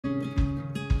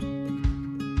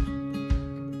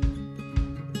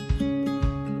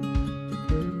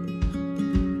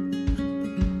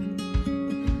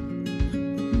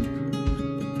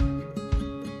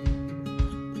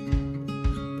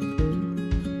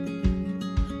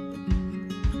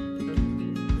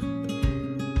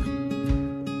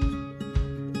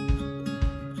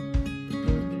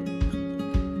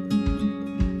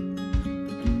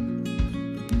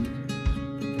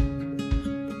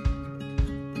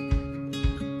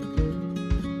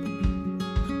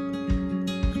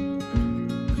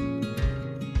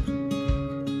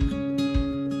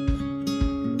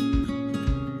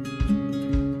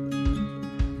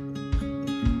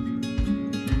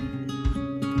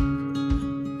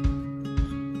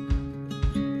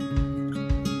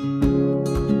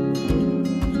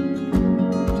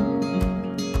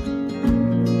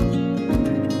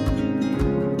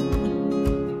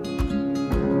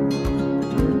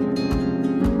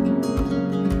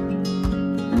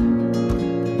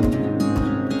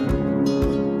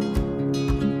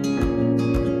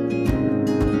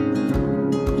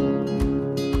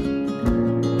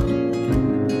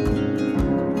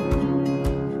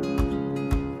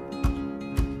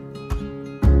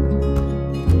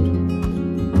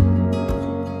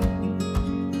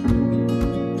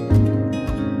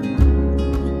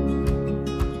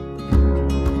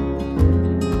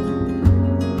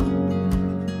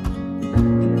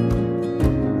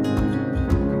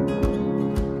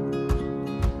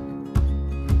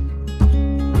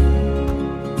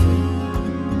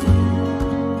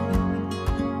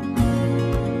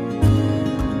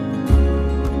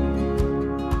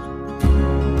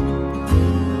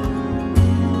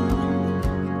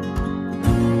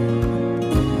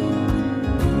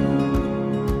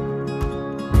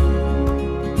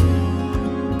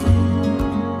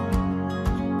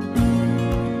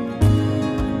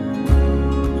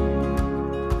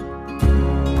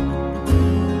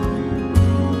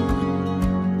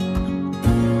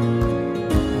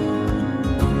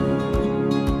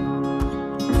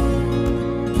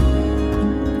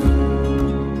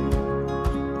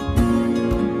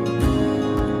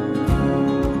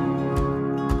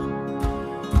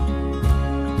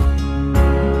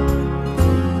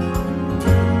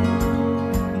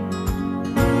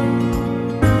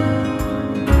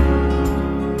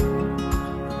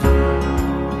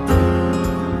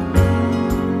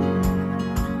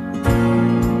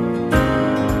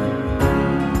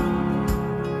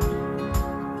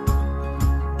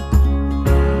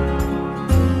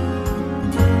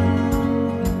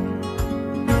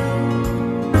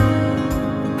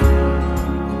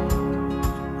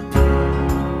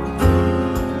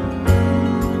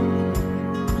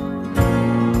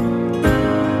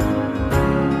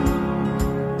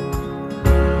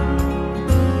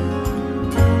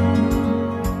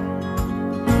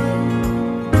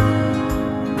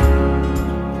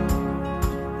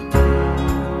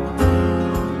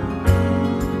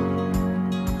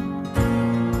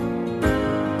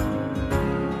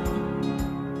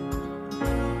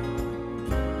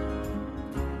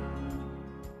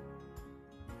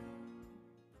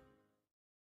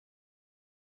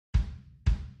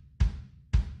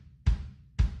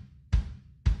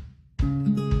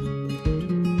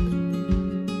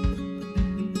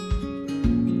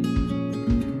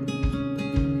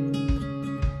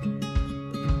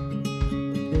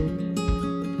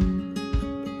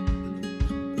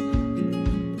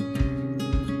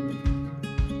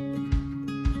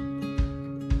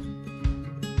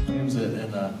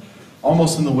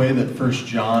almost in the way that First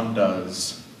John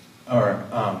does, or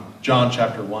John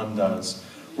chapter 1 does,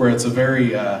 where it's a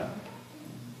very,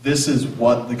 this is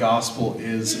what the gospel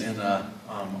is in a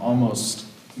almost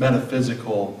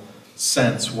metaphysical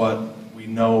sense, what we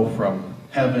know from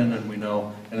heaven and we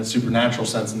know in a supernatural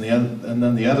sense, and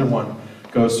then the other one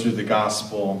goes through the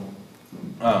gospel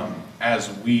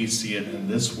as we see it in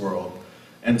this world.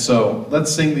 And so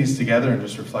let's sing these together and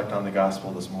just reflect on the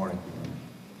gospel this morning.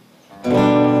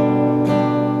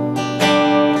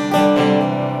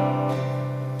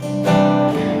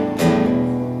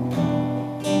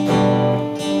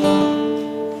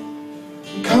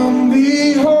 Come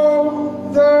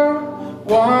behold the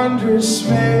wondrous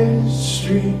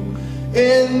mystery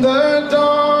in the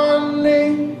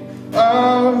dawning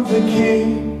of the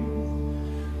King.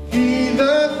 He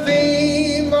the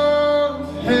theme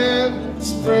of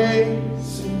heaven's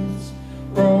praises,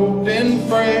 robed in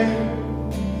frail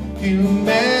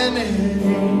humanity.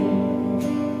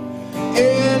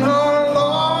 In our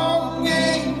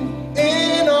longing,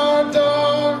 in our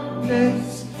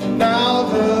darkness, now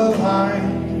the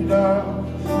light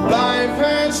of life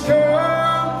has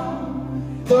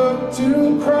come. Look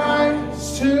to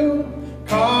Christ who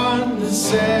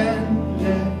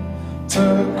condescended,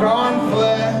 took on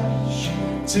flesh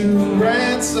to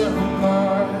ransom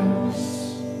us.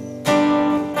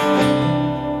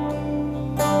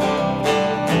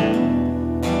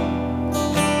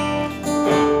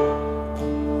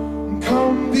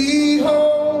 Come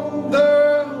behold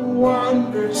the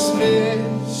wondrous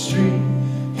mystery,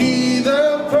 He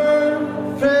the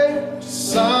perfect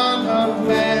Son of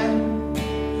Man.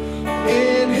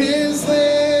 In His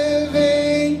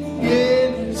living,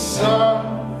 in His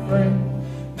suffering,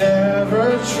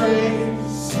 never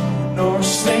trace nor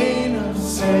stain of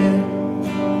sin.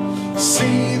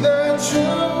 See the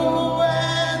true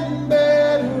and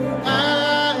better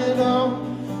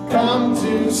Adam come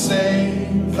to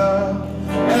save the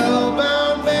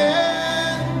hellbound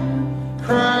man.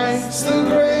 Christ the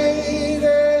great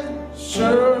and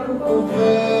sure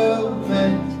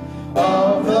fulfillment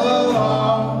of the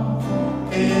law,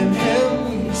 in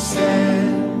Him we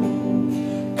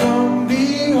stand. Come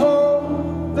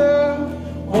behold the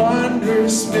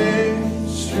wondrous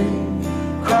mystery,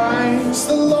 Christ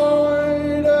the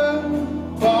Lord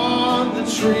upon the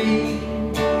tree.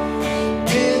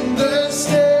 In the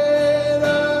stead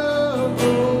of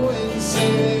ruined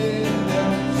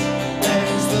sinners,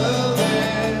 hangs the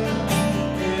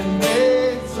Lamb in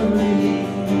victory.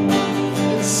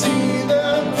 And see the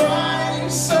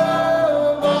price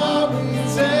of our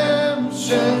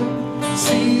redemption,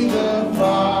 see the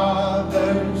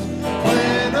Father's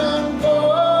plan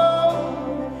unfold,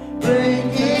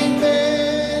 bringing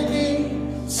many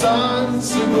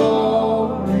sons to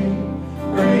glory,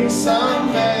 grace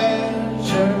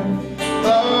unmeasured,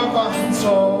 love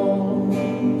untold.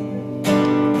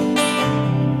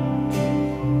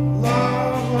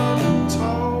 Love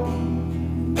untold.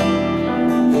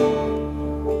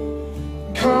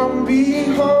 Come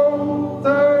behold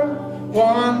the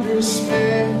wondrous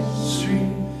mystery,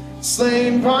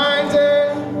 slain by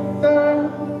death, the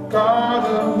God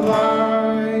of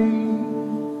light.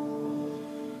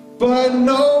 But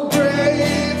no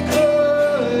grave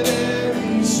could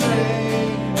ever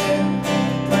restrain Him.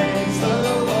 Praise the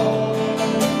Lord,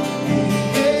 He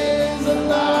is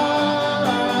alive.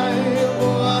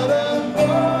 What a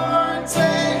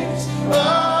foretaste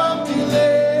of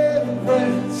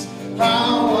deliverance,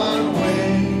 how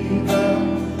unwavering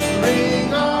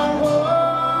our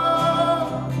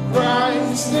hope.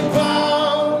 Christ in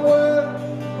power,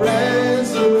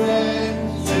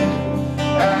 resurrected,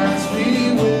 as we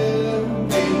will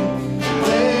be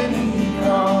when He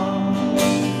comes.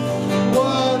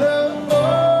 What a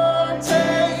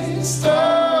foretaste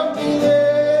of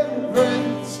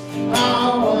deliverance,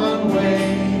 how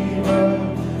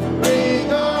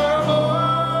unwavering our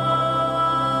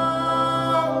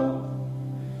hope.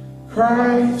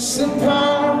 Christ in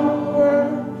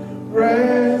power,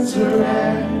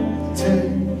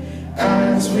 resurrected,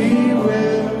 as we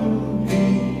will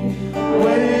be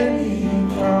when He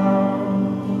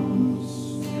comes.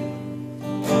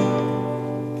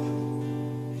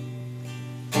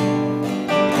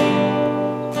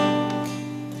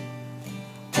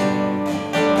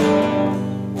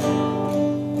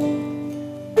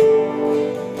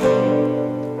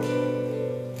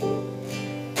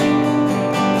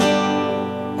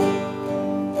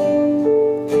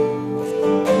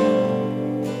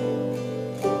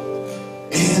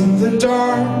 In the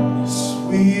darkness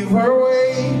we were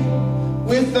waiting,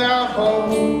 without hope,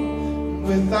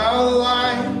 without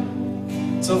light,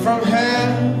 till from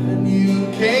heaven You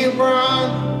came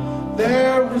running.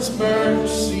 was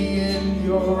mercy in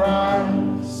your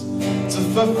eyes to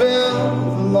fulfill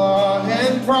the law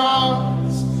and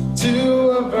promise. To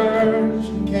a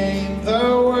virgin came the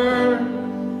word,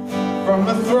 from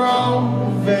a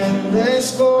throne of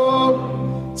endless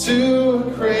glory to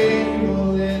a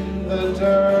cradle in the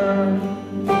dirt.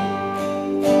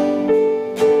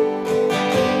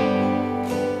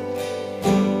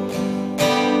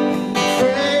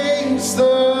 Praise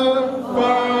the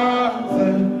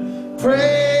Father,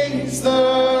 praise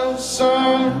the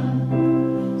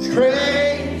Son,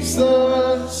 praise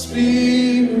the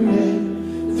Spirit,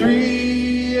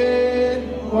 three in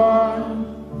one.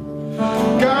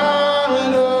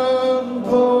 God of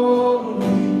glory,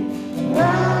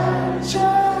 majesty,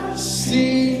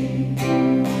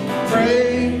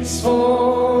 praise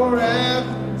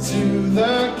forever to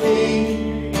the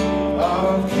King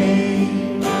of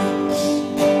Kings.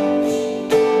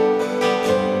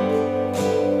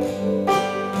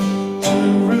 To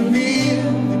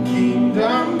reveal the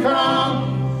kingdom come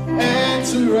and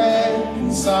to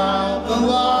reconcile the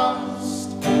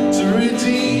lost, to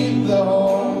redeem the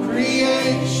whole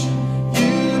creation.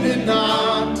 You did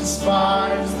not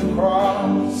despise the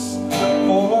cross,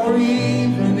 for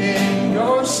even in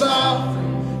your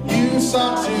suffering you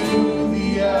saw to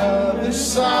the other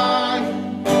side,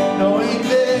 knowing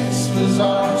this was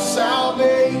our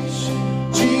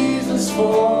salvation. Jesus,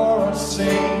 for our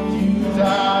sake you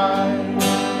died.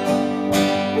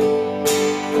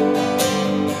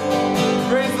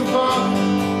 Praise the Father,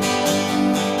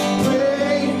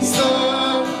 praise the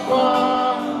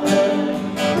Father,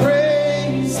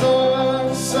 praise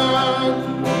the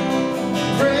Son,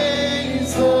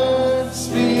 praise the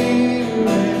Spirit,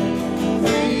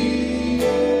 three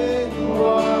in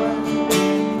one.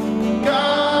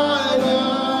 God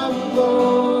of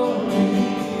glory,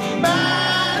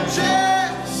 majesty,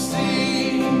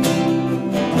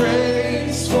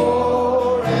 praise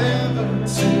forever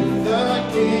to the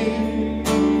King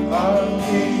of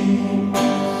Kings.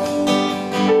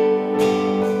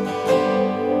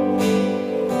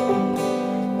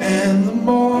 And the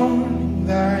morning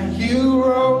that you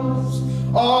rose,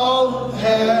 all of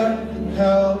heaven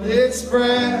held its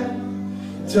breath,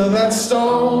 till that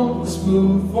stone was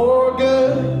moved for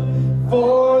good,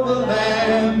 for the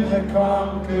Lamb had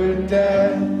conquered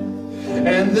death.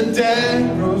 And the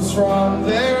dead rose from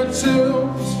their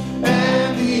tombs,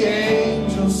 and the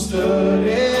angels stood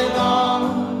in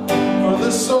awe, for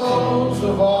the souls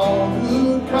of all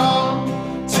who come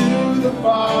to the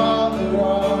Father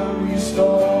are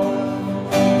restored.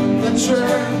 And the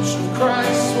church of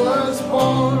Christ was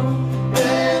born,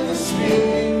 and the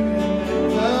Spirit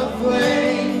and the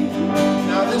flame.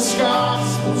 Now this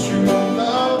gospel truth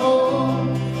of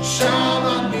old shall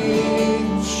not be,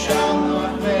 shall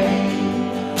not fade.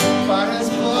 By His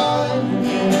blood and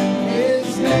in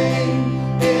His name,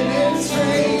 in His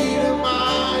freedom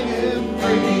I am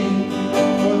free.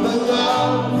 For the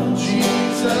love of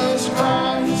Jesus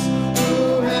Christ,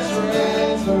 who has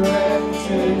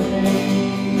resurrected me.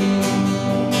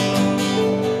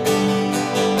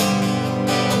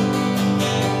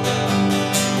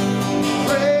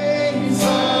 Praise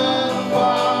the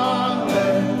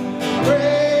Father,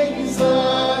 praise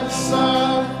the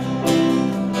Son,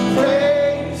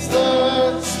 praise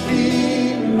the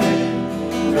Spirit,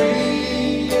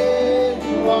 three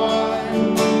in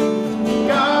one.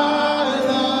 God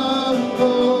of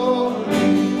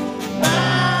glory,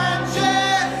 majesty,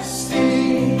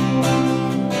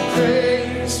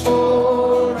 praise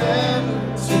forever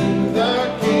to the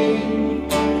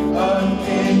King of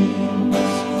Kings.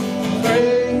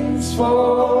 Praise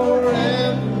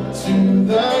forever to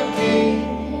the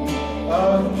King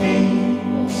of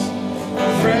Kings.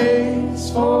 Praise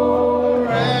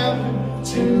forever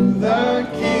to the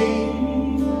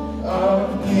King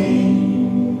of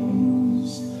Kings.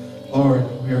 Lord,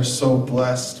 we are so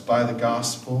blessed by the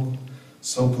gospel,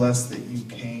 so blessed that you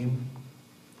came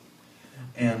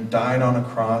and died on a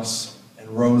cross and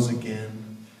rose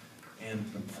again and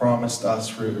promised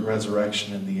us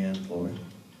resurrection in the end, Lord.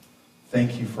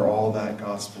 Thank you for all that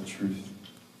gospel truth.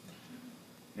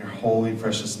 In your holy,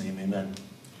 precious name, amen.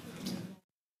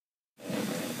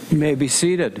 You may be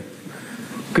seated.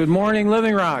 Good morning,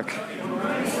 Living Rock.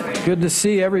 Good to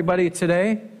see everybody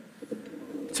today.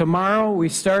 Tomorrow we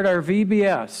start our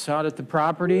VBS out at the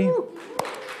property.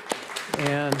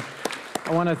 And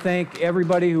I want to thank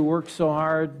everybody who worked so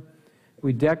hard.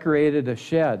 We decorated a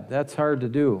shed. That's hard to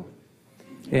do.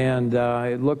 And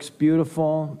it looks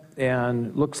beautiful,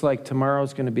 and looks like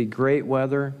tomorrow's going to be great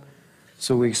weather.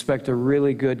 So we expect a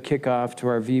really good kickoff to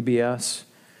our VBS.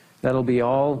 That'll be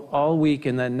all week.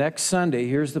 And then next Sunday,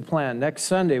 here's the plan. Next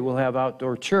Sunday, we'll have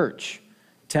outdoor church,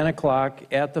 10 o'clock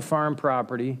at the farm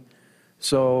property.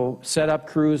 So setup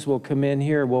crews will come in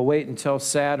here. We'll wait until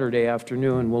Saturday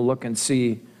afternoon. We'll look and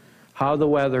see how the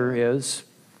weather is.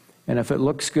 And if it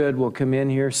looks good, we'll come in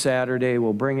here Saturday.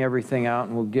 We'll bring everything out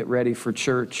and we'll get ready for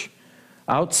church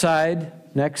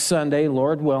outside next Sunday,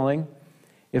 Lord willing.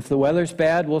 If the weather's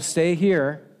bad, we'll stay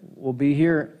here. We'll be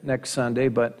here next Sunday,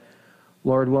 but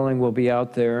Lord willing, we'll be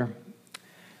out there.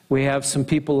 We have some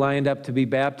people lined up to be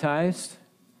baptized,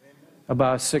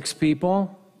 about 6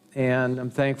 people, and I'm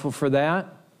thankful for that.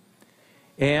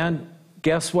 And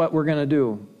guess what we're going to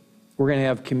do? We're going to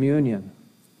have communion.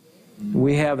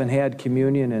 We haven't had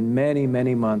communion in many,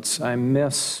 many months. I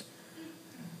miss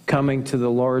coming to the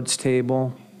Lord's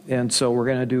table, and so we're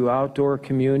going to do outdoor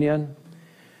communion.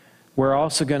 We're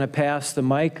also going to pass the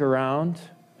mic around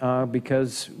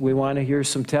because we want to hear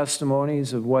some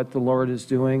testimonies of what the Lord is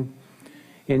doing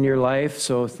in your life.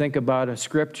 So think about a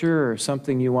scripture or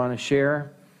something you want to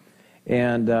share.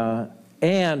 And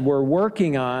we're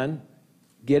working on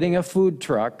getting a food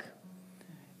truck.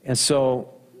 And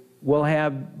so we'll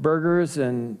have burgers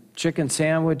and chicken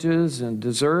sandwiches and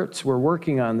desserts. We're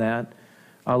working on that.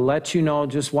 I'll let you know.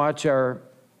 Just watch our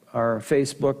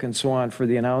Facebook and so on for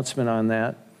the announcement on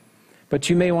that. But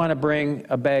you may want to bring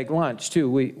a bag lunch, too.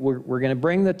 We're going to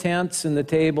bring the tents and the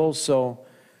tables so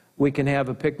we can have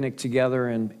a picnic together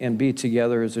and be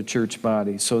together as a church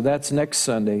body. So that's next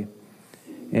Sunday.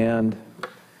 And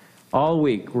all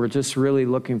week, we're just really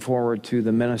looking forward to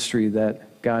the ministry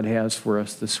that God has for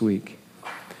us this week.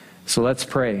 So let's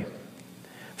pray.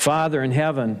 Father in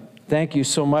heaven, thank you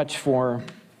so much for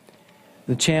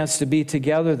the chance to be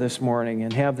together this morning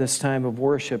and have this time of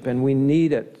worship, and we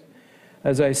need it.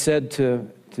 As I said to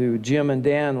Jim and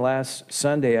Dan last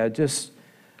Sunday,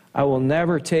 I will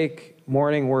never take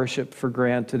morning worship for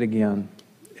granted again.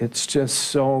 It's just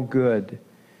so good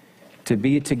to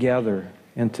be together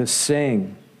and to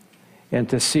sing and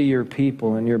to see your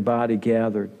people and your body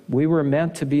gathered. We were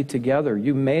meant to be together.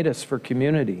 You made us for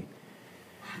community.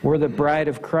 We're the bride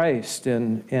of Christ,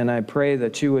 and I pray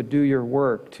that you would do your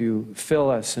work to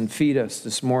fill us and feed us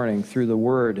this morning through the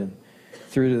Word and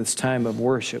through this time of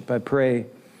worship. I pray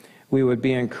we would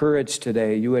be encouraged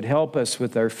today. You would help us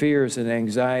with our fears and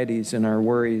anxieties and our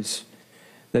worries,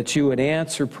 that you would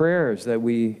answer prayers that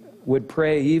we would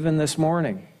pray even this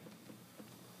morning.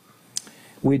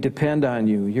 We depend on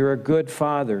you. You're a good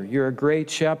Father. You're a great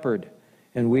shepherd,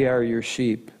 and we are your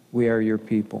sheep. We are your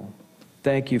people.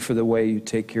 Thank you for the way you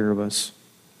take care of us.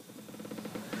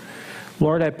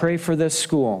 Lord, I pray for this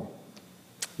school,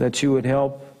 that you would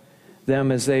help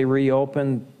them as they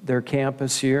reopen their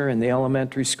campus here in the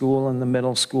elementary school and the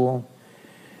middle school.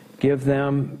 Give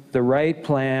them the right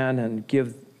plan and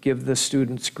give the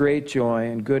students great joy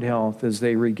and good health as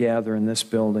they regather in this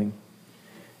building.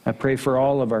 I pray for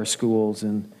all of our schools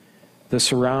and the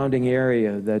surrounding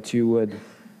area, that you would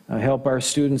help our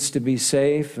students to be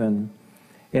safe and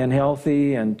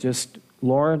healthy. And just,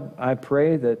 Lord, I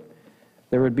pray that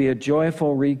there would be a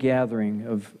joyful regathering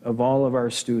of all of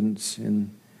our students in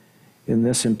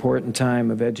this important time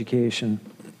of education.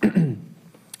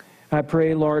 I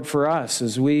pray, Lord, for us,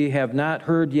 as we have not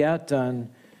heard yet on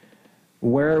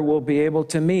where we'll be able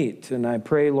to meet. And I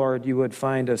pray, Lord, you would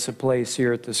find us a place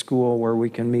here at the school where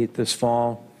we can meet this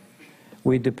fall.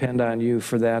 We depend on you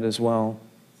for that as well.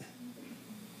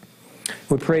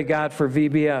 We pray, God, for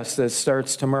VBS that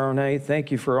starts tomorrow night.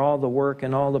 Thank you for all the work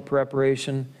and all the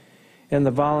preparation and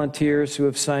the volunteers who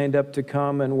have signed up to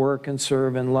come and work and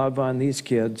serve and love on these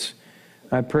kids.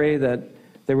 I pray that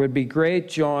there would be great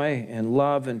joy and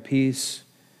love and peace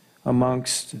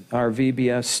amongst our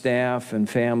VBS staff and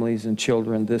families and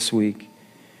children this week.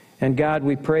 And God,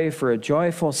 we pray for a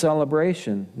joyful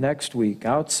celebration next week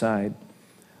outside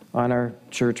on our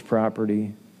church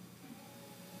property.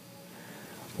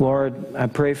 Lord, I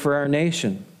pray for our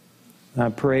nation. I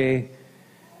pray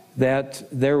that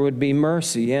there would be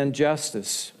mercy and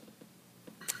justice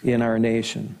in our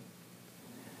nation,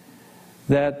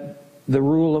 that the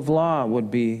rule of law would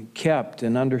be kept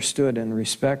and understood and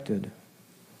respected,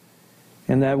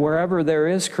 and that wherever there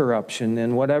is corruption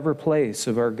in whatever place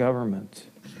of our government,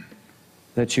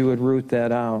 that you would root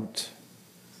that out,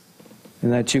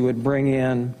 and that you would bring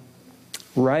in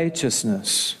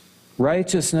righteousness.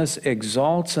 Righteousness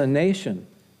exalts a nation,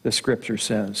 the Scripture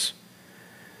says.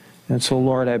 And so,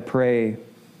 Lord, I pray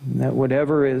that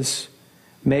whatever is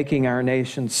making our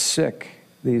nation sick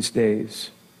these days,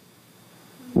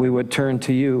 we would turn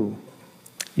to you.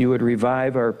 You would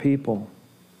revive our people.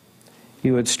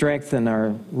 You would strengthen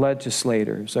our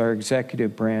legislators, our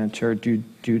executive branch, our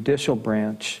judicial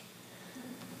branch.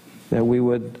 that we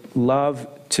would love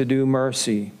to do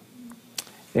mercy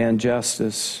and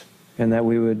justice, and that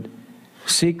we would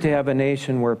seek to have a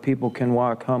nation where people can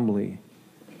walk humbly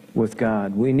with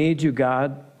God. We need you,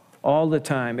 God, all the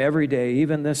time, every day,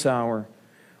 even this hour.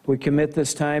 We commit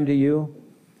this time to you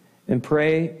and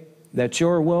pray that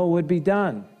your will would be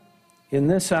done in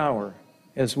this hour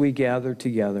as we gather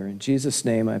together. In Jesus'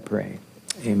 name I pray.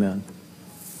 Amen.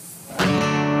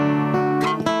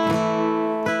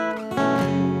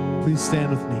 Please stand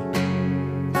with me.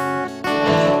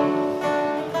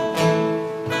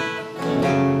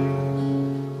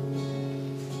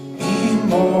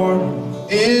 Immortal,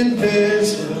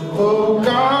 invisible,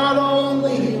 God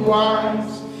only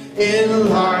wise, in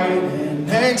light and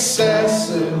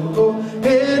accessible,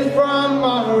 hid from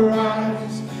our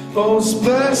eyes. Most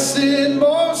blessed,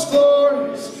 most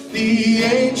glorious, the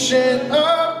Ancient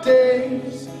of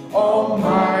Days,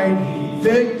 almighty,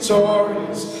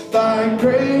 victorious, thy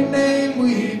great name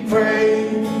we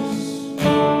praise.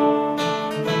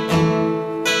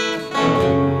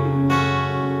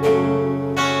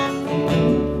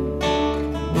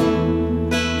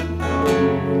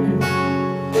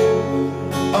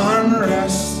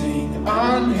 Unresting,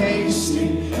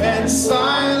 unhasting, and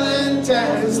silent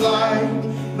as light,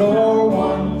 nor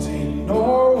wanting,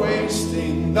 nor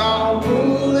wasting, thou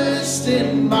rulest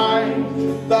in might.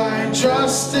 Thy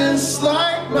justice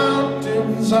like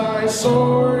mountains are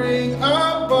soaring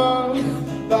above,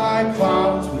 thy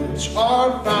clouds which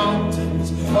are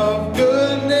fountains of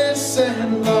goodness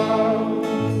and love.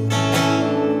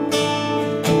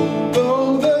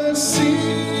 Though the seasons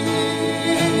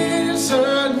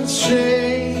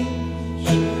change,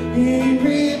 he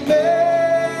remains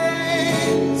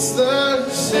the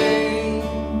same.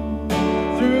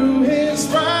 Through his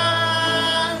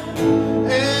wrath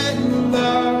and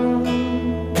love,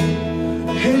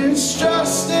 his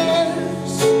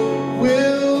justice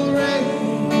will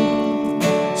reign.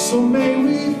 So may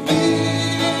we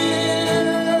fear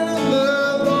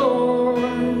the Lord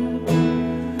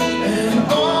and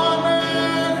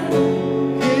honor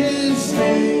his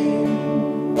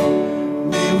name.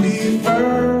 May we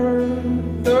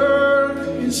further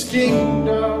his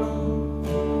kingdom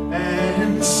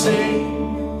and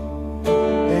sing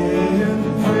and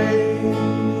praise.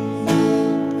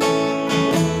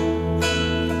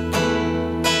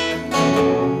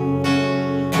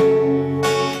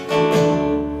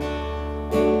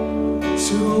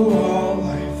 To all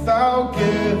life thou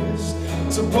givest,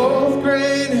 to both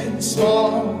great and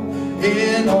small.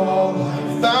 In all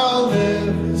life thou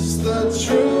livest, the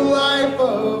true life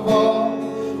of all.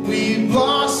 We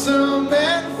blossom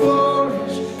and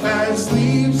flourish as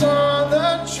leaves on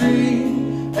the tree,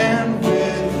 and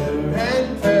wither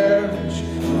and perish,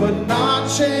 but not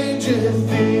changeth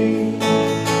thee.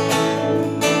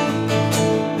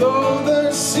 Though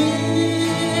the seasons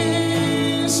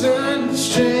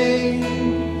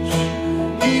change,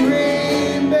 he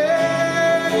remains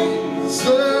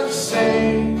the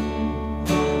same.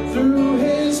 Through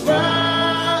his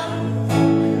wrath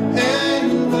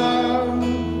and love,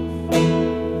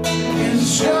 his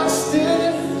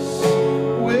justice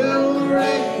will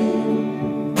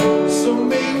reign. So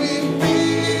may we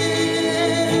fear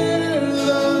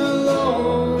the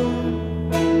Lord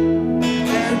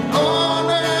and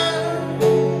honor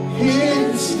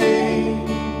his name.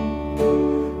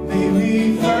 May we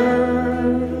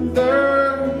further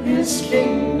his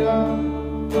kingdom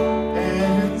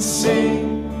and sing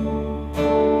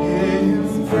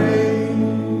his praise.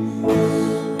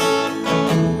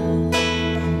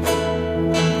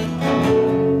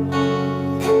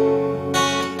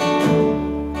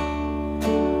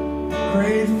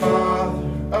 Great Father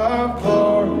of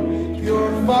glory,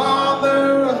 pure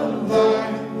Father of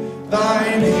light,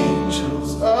 thine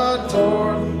angels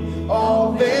adore thee,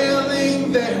 all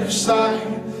veiling their sight.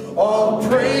 All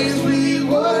praise we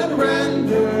would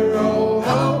render, oh,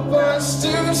 help us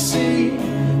to see.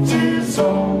 'Tis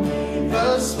only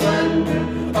the splendor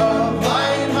of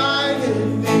light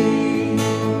hideth thee.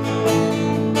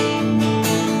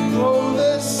 Oh,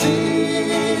 the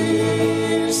seasons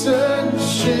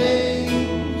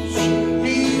change,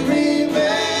 he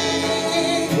remains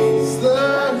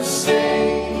the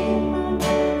same.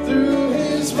 Through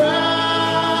his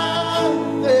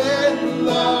wrath and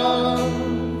love,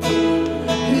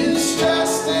 his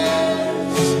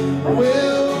justice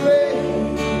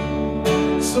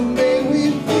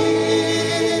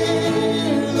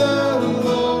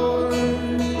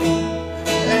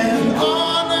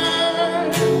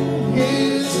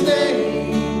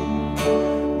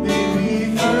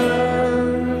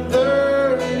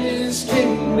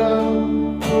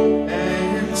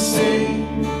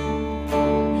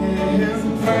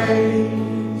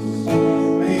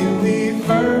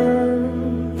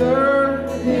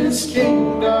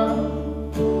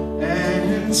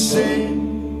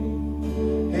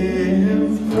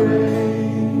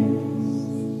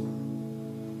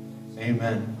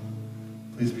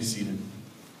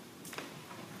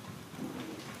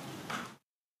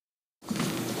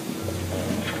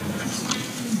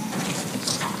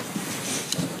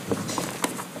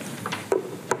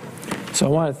So I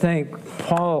want to thank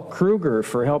Paul Kruger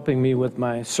for helping me with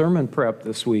my sermon prep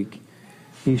this week.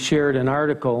 He shared an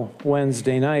article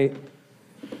Wednesday night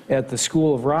at the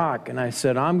School of Rock, and I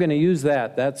said, I'm going to use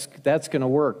that. That's going to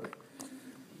work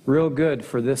real good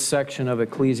for this section of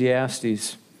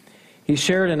Ecclesiastes. He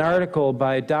shared an article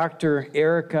by Dr.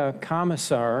 Erica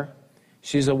Komisar.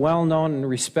 She's a well-known and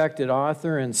respected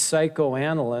author and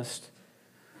psychoanalyst.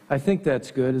 I think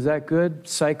that's good. Is that good?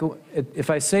 If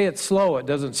I say it slow, it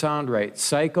doesn't sound right.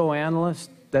 Psychoanalyst?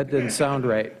 That didn't sound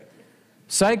right.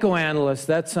 Psychoanalyst,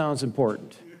 that sounds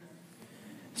important.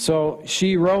 So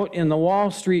she wrote in the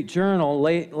Wall Street Journal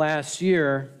late last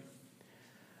year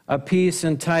a piece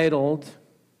entitled,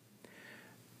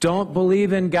 "Don't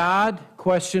Believe in God? ?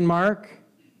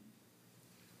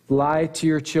 Lie to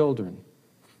your children."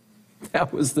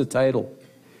 That was the title.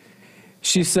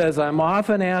 She says, I'm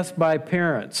often asked by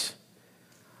parents,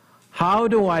 how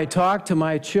do I talk to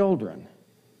my children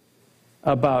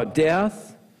about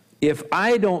death if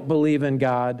I don't believe in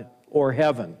God or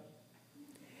heaven?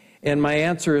 And my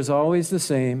answer is always the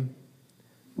same,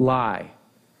 lie.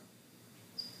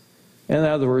 In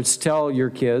other words, tell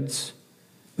your kids,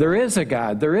 there is a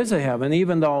God, there is a heaven,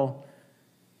 even though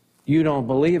you don't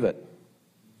believe it.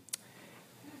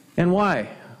 And why?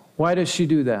 Why does she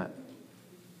do that?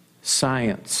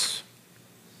 Science.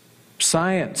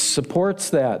 Science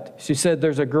supports that. She said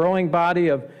there's a growing body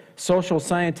of social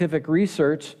scientific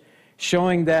research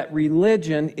showing that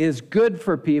religion is good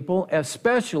for people,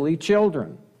 especially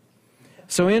children.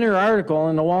 So in her article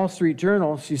in the Wall Street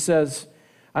Journal, she says,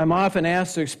 I'm often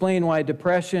asked to explain why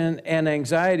depression and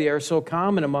anxiety are so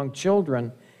common among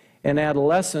children and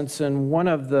adolescents, and one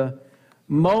of the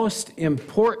most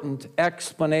important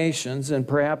explanations, and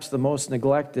perhaps the most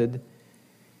neglected,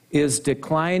 is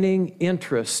declining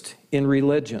interest in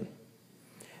religion.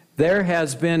 There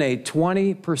has been a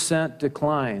 20%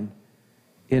 decline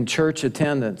in church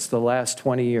attendance the last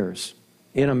 20 years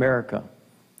in America.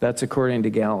 That's according to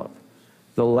Gallup.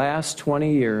 The last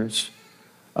 20 years,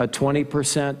 a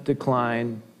 20%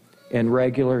 decline in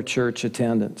regular church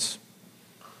attendance.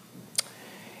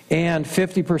 And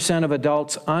 50% of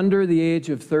adults under the age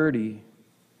of 30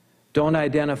 don't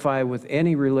identify with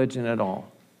any religion at all.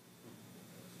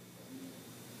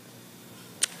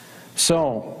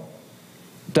 So,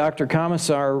 Dr.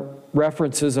 Komisar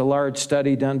references a large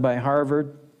study done by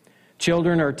Harvard.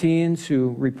 Children or teens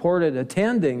who reported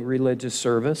attending religious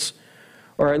service,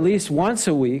 or at least once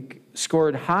a week,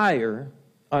 scored higher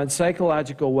on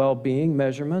psychological well-being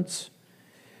measurements.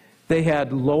 They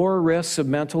had lower risks of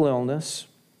mental illness.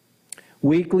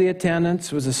 Weekly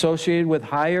attendance was associated with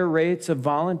higher rates of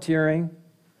volunteering,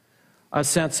 a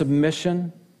sense of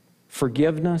mission,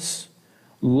 forgiveness,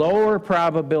 lower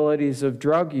probabilities of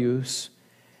drug use,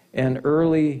 and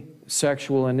early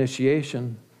sexual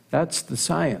initiation. That's the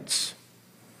science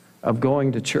of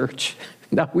going to church.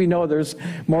 Now, we know there's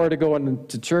more to going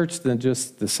to church than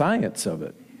just the science of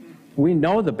it. We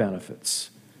know the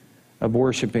benefits of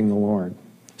worshiping the Lord.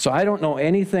 So I don't know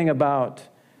anything about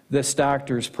this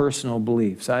doctor's personal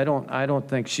beliefs. I don't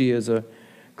think she is a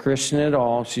Christian at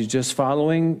all. She's just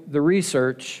following the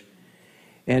research.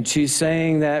 And she's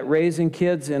saying that raising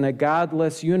kids in a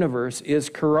godless universe is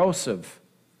corrosive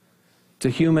to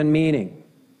human meaning.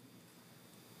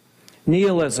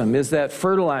 Nihilism is that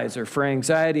fertilizer for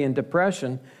anxiety and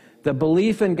depression. The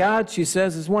belief in God, she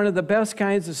says, is one of the best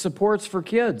kinds of supports for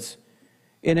kids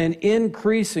in an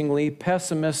increasingly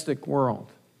pessimistic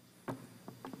world.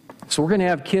 So we're going to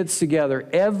have kids together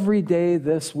every day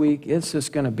this week. It's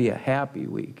just going to be a happy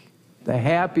week. The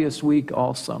happiest week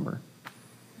all summer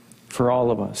for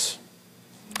all of us.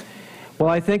 Well,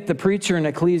 I think the preacher in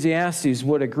Ecclesiastes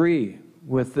would agree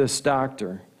with this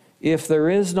doctor. If there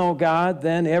is no God,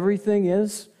 then everything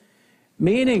is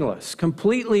meaningless,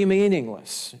 completely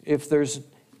meaningless. If there's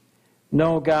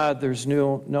no God, there's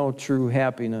no true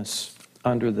happiness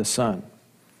under the sun.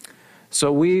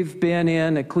 So we've been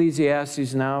in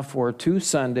Ecclesiastes now for 2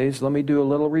 Sundays. Let me do a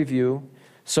little review.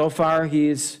 So far,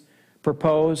 he's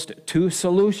proposed 2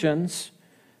 solutions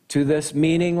to this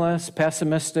meaningless,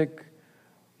 pessimistic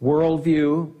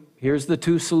worldview. Here's the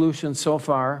 2 solutions so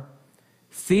far: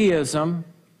 theism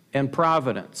and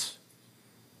providence.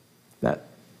 The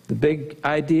big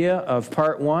idea of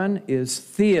part 1 is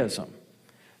theism.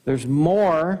 There's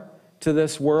more to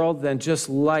this world than just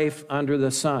life under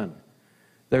the sun.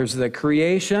 There's the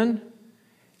creation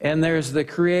and there's the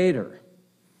creator.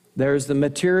 There's the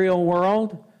material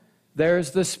world,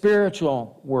 there's the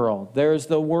spiritual world. There's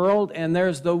the world and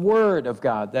there's the Word of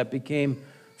God that became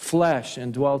flesh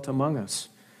and dwelt among us.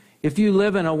 If you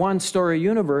live in a one-story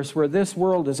universe where this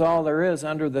world is all there is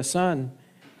under the sun,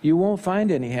 you won't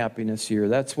find any happiness here.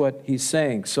 That's what he's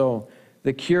saying. So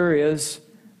the cure is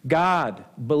God,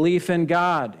 belief in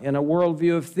God, in a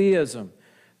worldview of theism,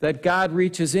 that God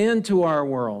reaches into our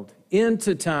world,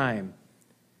 into time,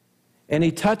 and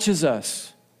he touches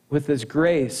us with his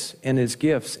grace and his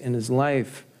gifts in his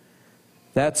life.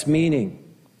 That's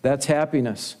meaning. That's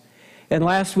happiness. And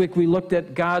last week we looked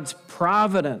at God's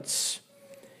providence.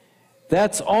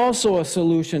 That's also a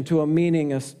solution to a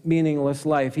meaningless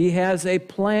life. He has a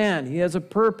plan. He has a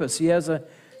purpose. He has a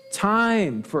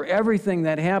time for everything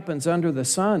that happens under the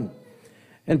sun.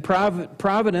 And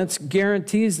providence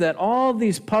guarantees that all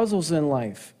these puzzles in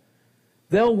life,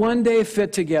 they'll one day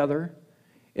fit together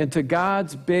into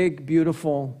God's big,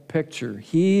 beautiful picture.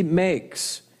 He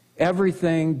makes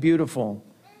everything beautiful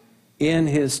in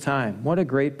his time. What a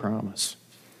great promise.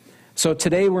 So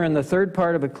today we're in the third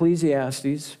part of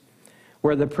Ecclesiastes,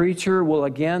 where the preacher will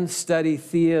again study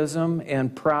theism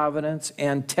and providence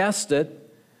and test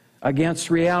it against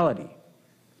reality.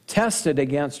 Test it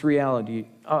against reality.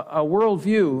 A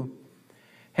worldview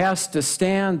has to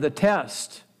stand the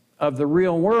test of the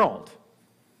real world.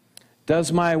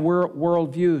 Does my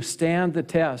worldview stand the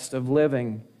test of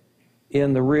living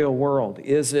in the real world?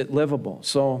 Is it livable?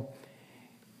 So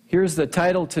here's the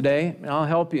title today. I'll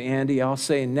help you, Andy. I'll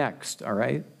say next, all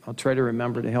right? I'll try to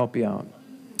remember to help you out.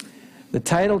 The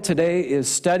title today is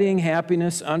Studying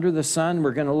Happiness Under the Sun.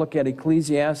 We're going to look at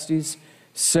Ecclesiastes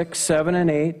 6, 7, and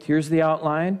 8. Here's the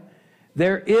outline.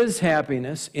 There is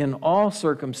happiness in all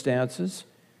circumstances.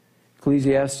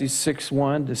 Ecclesiastes 6,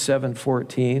 1 to 7,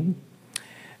 14.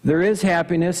 There is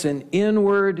happiness in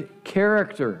inward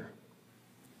character.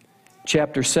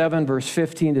 Chapter 7, verse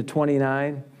 15 to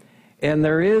 29. And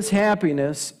there is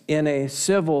happiness in a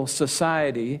civil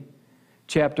society.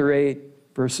 Chapter 8,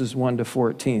 verses 1 to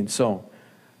 14. So,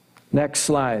 next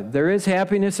slide. There is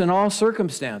happiness in all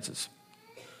circumstances.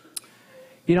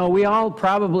 You know, we all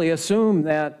probably assume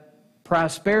that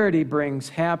prosperity brings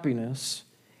happiness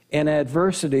and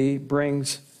adversity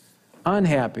brings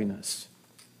unhappiness.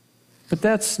 But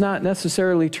that's not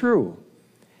necessarily true.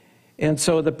 And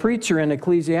so the preacher in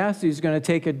Ecclesiastes is going to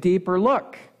take a deeper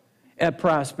look at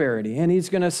prosperity. And he's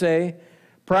going to say,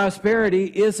 prosperity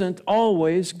isn't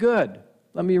always good.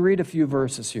 Let me read a few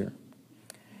verses here.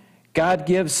 God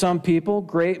gives some people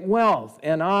great wealth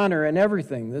and honor and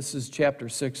everything. This is chapter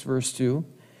 6, verse 2.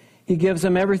 He gives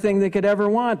them everything they could ever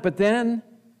want, but then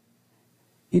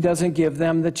he doesn't give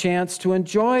them the chance to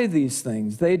enjoy these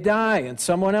things. They die, and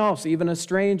someone else, even a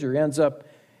stranger, ends up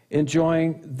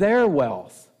enjoying their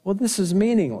wealth. Well, this is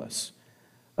meaningless.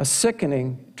 A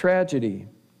sickening tragedy.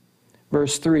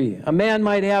 Verse 3, a man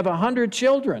might have 100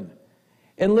 children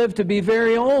and live to be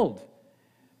very old.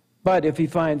 But if he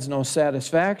finds no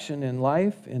satisfaction in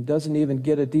life and doesn't even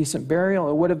get a decent burial,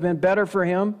 it would have been better for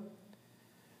him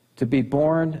to be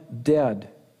born dead.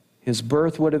 His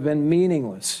birth would have been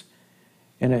meaningless,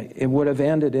 and it would have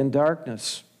ended in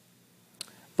darkness.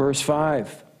 Verse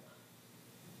 5.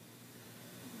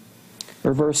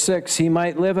 Or verse 6, he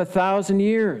might live 1,000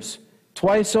 years,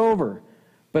 twice over,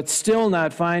 but still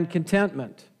not find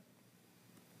contentment.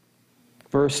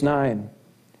 Verse 9,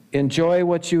 enjoy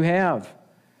what you have,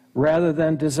 rather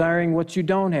than desiring what you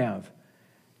don't have.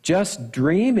 Just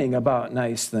dreaming about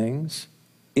nice things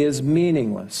is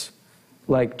meaningless,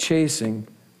 like chasing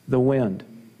the wind.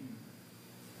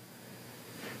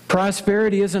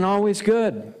 Prosperity isn't always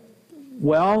good.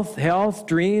 Wealth, health,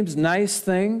 dreams, nice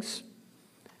things.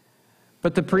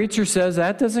 But the preacher says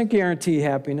that doesn't guarantee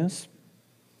happiness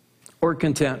or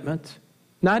contentment.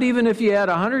 Not even if you had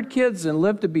 100 kids and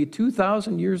lived to be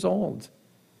 2,000 years old.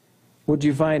 Would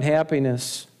you find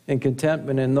happiness and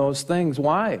contentment in those things?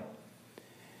 Why?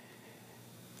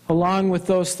 Along with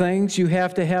those things, you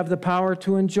have to have the power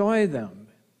to enjoy them.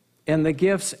 And the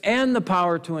gifts and the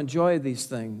power to enjoy these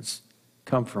things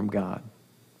come from God.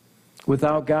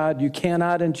 Without God, you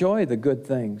cannot enjoy the good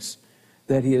things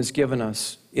that He has given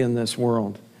us in this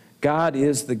world. God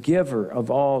is the giver of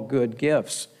all good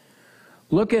gifts.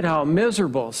 Look at how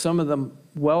miserable some of the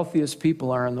wealthiest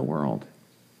people are in the world.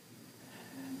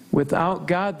 Without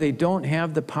God, they don't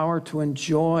have the power to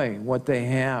enjoy what they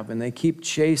have, and they keep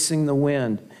chasing the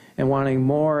wind and wanting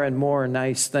more and more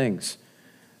nice things.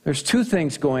 There's two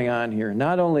things going on here.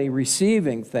 Not only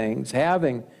receiving things,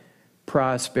 having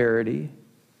prosperity,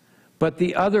 but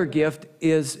the other gift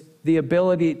is the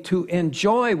ability to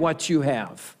enjoy what you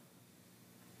have.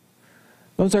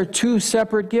 Those are two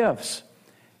separate gifts.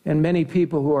 And many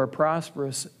people who are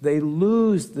prosperous, they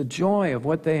lose the joy of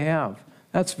what they have.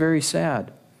 That's very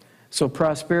sad. So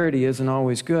prosperity isn't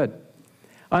always good.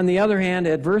 On the other hand,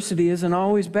 adversity isn't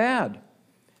always bad.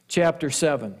 Chapter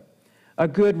 7. A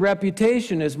good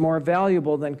reputation is more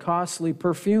valuable than costly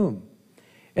perfume.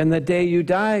 And the day you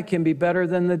die can be better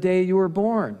than the day you were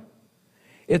born.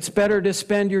 It's better to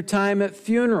spend your time at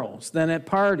funerals than at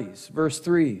parties. Verse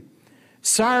 3.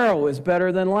 Sorrow is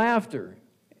better than laughter,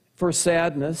 for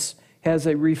sadness has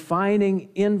a refining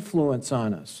influence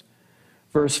on us.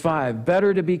 Verse 5.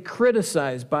 Better to be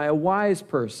criticized by a wise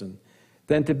person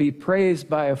than to be praised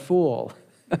by a fool.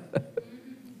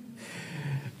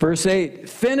 Verse 8,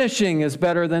 finishing is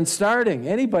better than starting.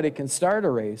 Anybody can start a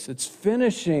race. It's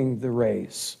finishing the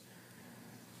race.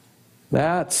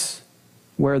 That's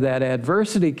where that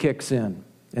adversity kicks in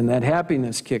and that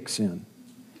happiness kicks in.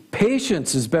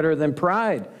 Patience is better than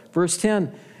pride. Verse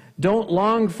 10, don't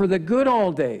long for the good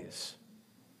old days.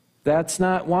 That's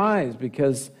not wise,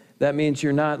 because that means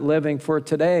you're not living for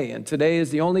today. And today is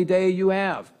the only day you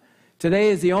have. Today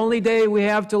is the only day we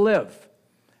have to live.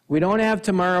 We don't have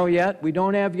tomorrow yet. We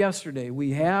don't have yesterday.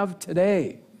 We have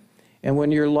today. And when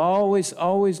you're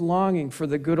always longing for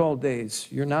the good old days,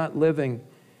 you're not living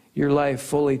your life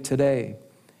fully today.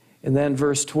 And then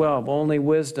verse 12, only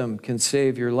wisdom can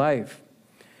save your life.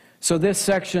 So this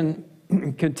section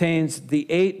contains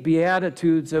the 8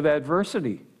 Beatitudes of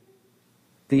adversity.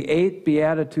 The 8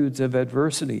 Beatitudes of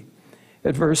adversity.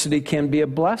 Adversity can be a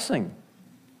blessing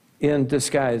in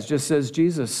disguise, just as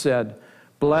Jesus said,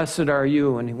 blessed are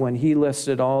you, and when he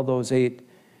listed all those 8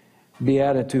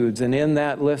 Beatitudes, and in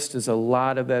that list is a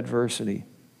lot of adversity.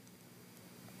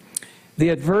 The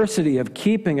adversity of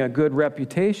keeping a good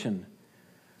reputation,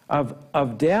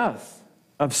 of death,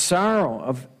 of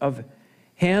sorrow, of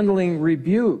handling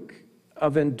rebuke,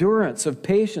 of endurance, of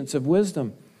patience, of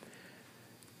wisdom.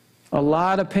 A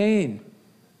lot of pain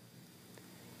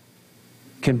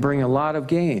can bring a lot of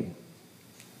gain,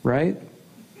 right?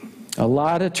 A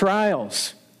lot of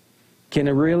trials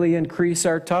can really increase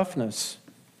our toughness.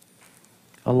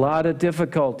 A lot of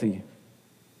difficulty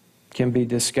can be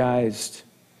disguised.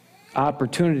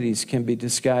 Opportunities can be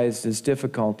disguised as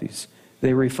difficulties.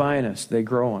 They refine us. They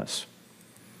grow us.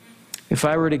 If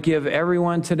I were to give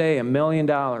everyone today $1 million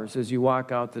as you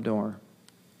walk out the door,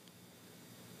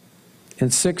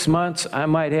 in 6 months, I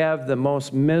might have the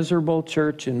most miserable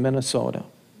church in Minnesota.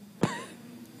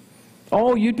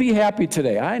 Oh, you'd be happy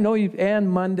today. I know you. And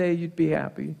Monday, you'd be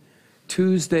happy.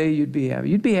 Tuesday, you'd be happy.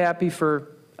 You'd be happy for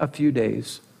a few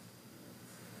days.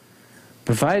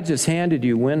 But if I had just handed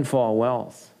you windfall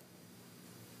wealth,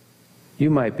 you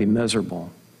might be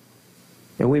miserable.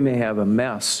 And we may have a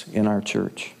mess in our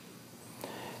church.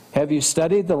 Have you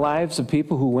studied the lives of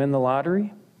people who win the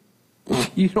lottery?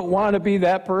 You don't want to be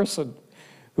that person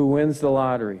who wins the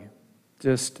lottery.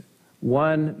 Just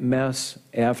one mess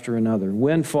after another.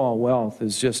 Windfall wealth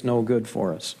is just no good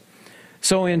for us.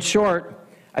 So in short,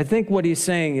 I think what he's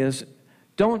saying is,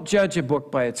 don't judge a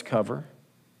book by its cover.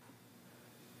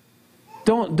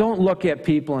 Don't look at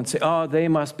people and say, oh, they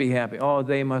must be happy. Oh,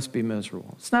 they must be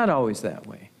miserable. It's not always that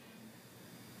way.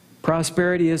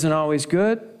 Prosperity isn't always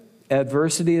good.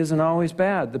 Adversity isn't always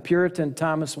bad. The Puritan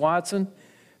Thomas Watson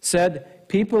said,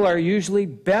 people are usually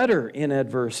better in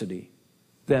adversity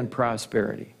than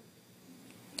prosperity.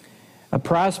 A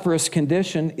prosperous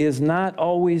condition is not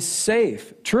always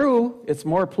safe. True, it's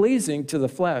more pleasing to the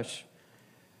flesh,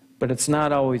 but it's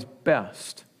not always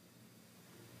best.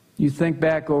 You think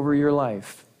back over your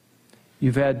life.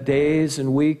 You've had days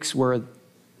and weeks where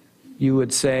you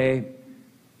would say,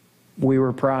 we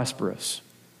were prosperous.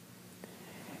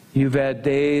 You've had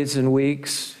days and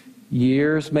weeks,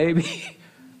 years maybe,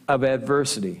 of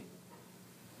adversity.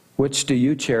 Which do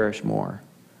you cherish more?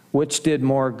 Which did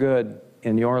more good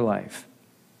in your life?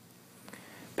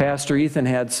 Pastor Ethan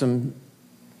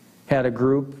had a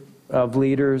group of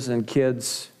leaders and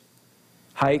kids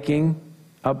hiking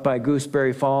up by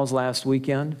Gooseberry Falls last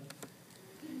weekend.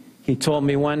 He told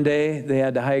me one day they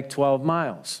had to hike 12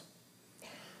 miles.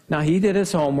 Now, he did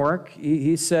his homework.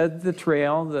 He said the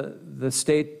trail, the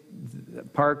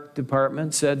state park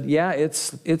department said, yeah,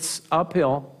 it's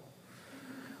uphill.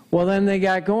 Well, then they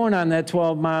got going on that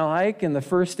 12-mile hike, and the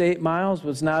first 8 miles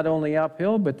was not only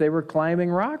uphill, but they were climbing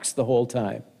rocks the whole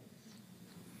time.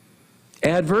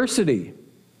 Adversity.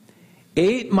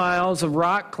 8 miles of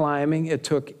rock climbing, it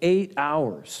took 8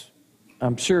 hours.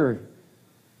 I'm sure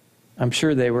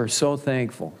they were so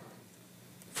thankful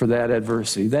for that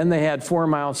adversity. Then they had 4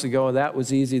 miles to go. That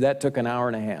was easy. That took an hour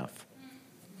and a half.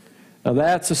 Now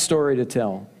that's a story to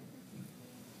tell.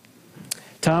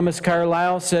 Thomas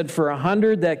Carlyle said, for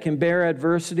 100 that can bear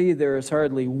adversity, there is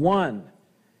hardly one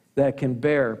that can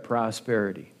bear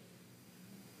prosperity.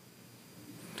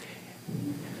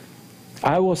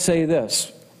 I will say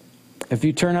this. If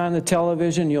you turn on the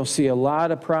television, you'll see a lot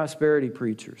of prosperity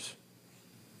preachers.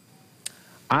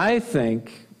 I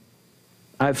think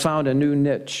I've found a new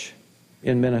niche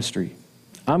in ministry.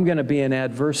 I'm going to be an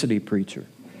adversity preacher.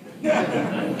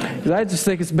 Because I just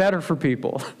think it's better for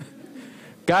people.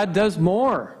 God does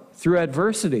more through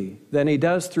adversity than he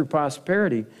does through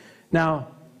prosperity. Now,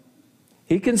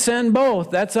 he can send both.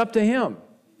 That's up to him.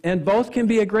 And both can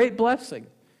be a great blessing.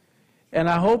 And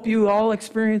I hope you all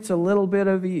experience a little bit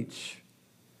of each.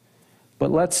 But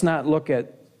let's not look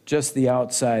at just the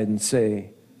outside and say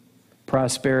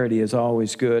prosperity is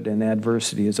always good and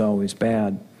adversity is always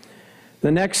bad.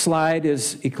 The next slide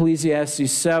is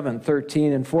Ecclesiastes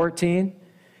 7:13 and 14.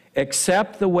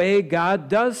 Accept the way God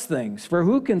does things, for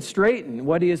who can straighten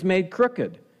what he has made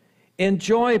crooked?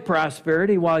 Enjoy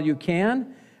prosperity while you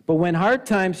can, but when hard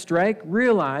times strike,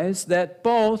 realize that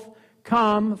both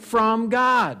come from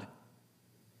God.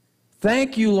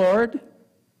 Thank you, Lord,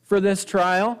 for this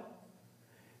trial.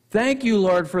 Thank you,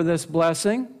 Lord, for this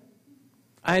blessing.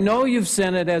 I know you've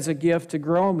sent it as a gift to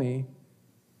grow me.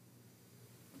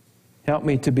 Help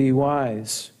me to be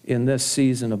wise in this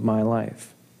season of my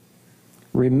life.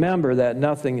 Remember that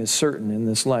nothing is certain in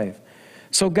this life.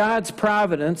 So God's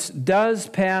providence does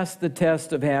pass the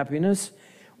test of happiness.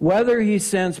 Whether he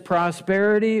sends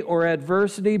prosperity or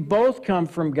adversity, both come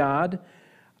from God.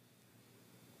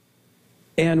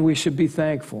 And we should be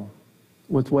thankful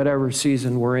with whatever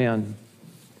season we're in.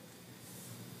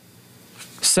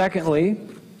 Secondly,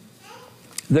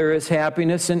 there is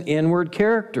happiness in inward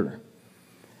character.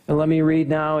 And let me read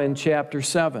now in chapter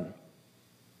 7.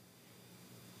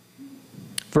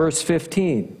 Verse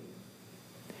 15.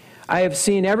 I have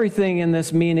seen everything in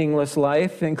this meaningless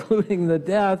life, including the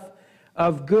death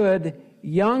of good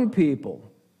young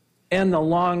people and the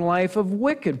long life of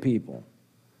wicked people.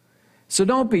 So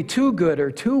don't be too good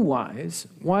or too wise.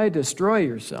 Why destroy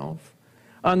yourself?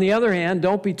 On the other hand,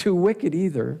 don't be too wicked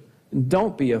either.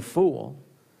 Don't be a fool.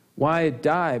 Why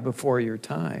die before your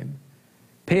time?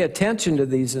 Pay attention to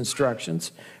these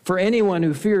instructions, for anyone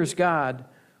who fears God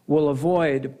will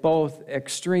avoid both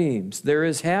extremes. There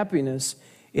is happiness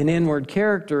in inward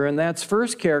character, and that's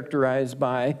first characterized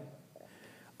by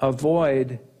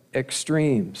avoid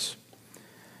extremes.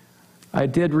 I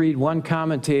did read one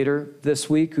commentator this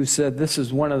week who said this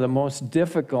is one of the most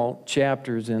difficult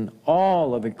chapters in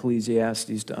all of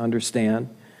Ecclesiastes to understand.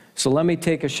 So let me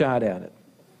take a shot at it.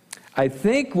 I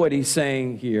think what he's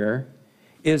saying here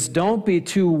is don't be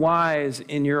too wise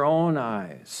in your own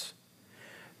eyes.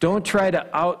 Don't try to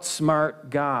outsmart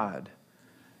God.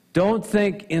 Don't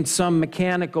think in some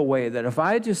mechanical way that if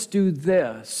I just do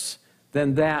this,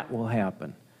 then that will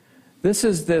happen. This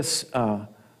is this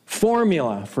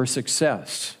formula for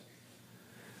success.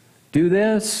 Do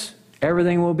this,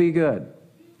 everything will be good.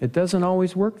 It doesn't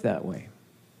always work that way.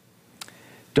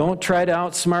 Don't try to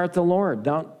outsmart the Lord.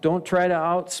 Don't try to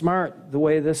outsmart the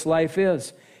way this life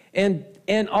is.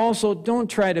 And also, don't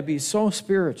try to be so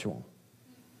spiritual.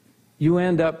 You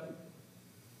end up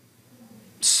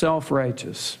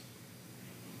self-righteous.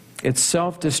 It's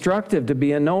self-destructive to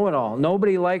be a know-it-all.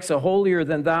 Nobody likes a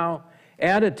holier-than-thou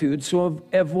attitude, so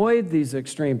avoid these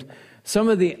extremes. Some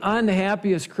of the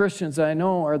unhappiest Christians I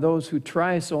know are those who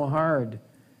try so hard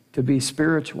to be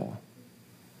spiritual.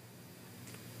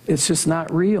 It's just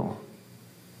not real,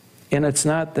 and it's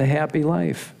not the happy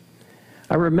life.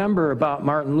 I remember about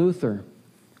Martin Luther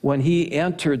when he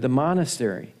entered the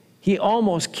monastery. He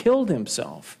almost killed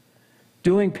himself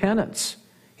doing penance.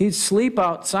 He'd sleep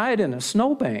outside in a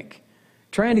snowbank,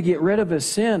 trying to get rid of his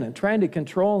sin and trying to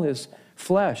control his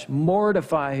flesh,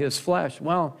 mortify his flesh.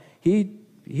 Well, he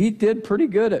did pretty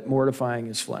good at mortifying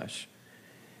his flesh.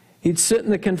 He'd sit in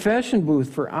the confession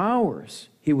booth for hours.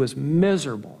 He was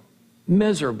miserable,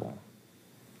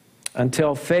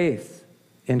 until faith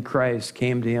in Christ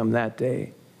came to him that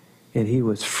day, and he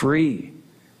was free.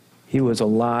 He was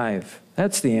alive.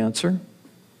 That's the answer.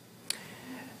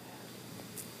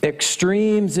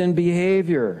 Extremes in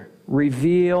behavior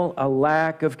reveal a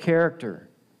lack of character.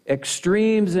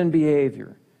 Extremes in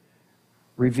behavior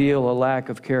reveal a lack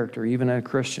of character, even in a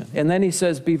Christian. And then he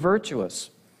says, be virtuous.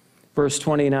 Verse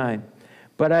 29.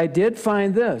 But I did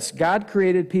find this. God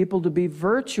created people to be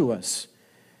virtuous,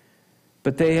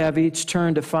 but they have each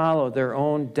turned to follow their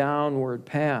own downward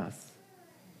path.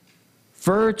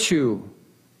 Virtue.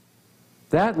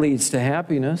 That leads to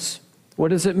happiness. What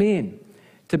does it mean?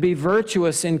 To be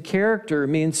virtuous in character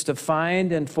means to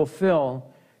find and fulfill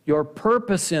your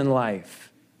purpose in life.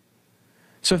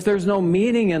 So if there's no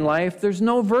meaning in life, there's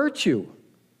no virtue.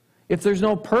 If there's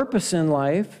no purpose in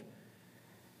life,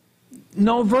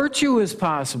 no virtue is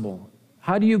possible.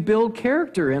 How do you build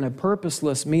character in a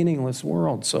purposeless, meaningless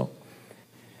world? So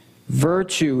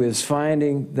virtue is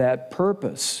finding that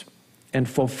purpose. and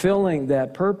fulfilling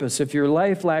that purpose. If your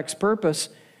life lacks purpose,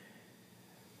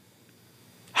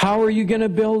 how are you going to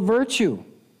build virtue?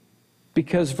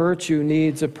 Because virtue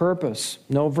needs a purpose.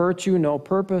 No virtue, no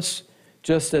purpose,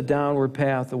 just a downward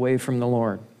path away from the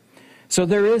Lord. So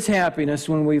there is happiness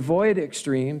when we avoid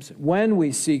extremes, when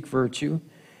we seek virtue.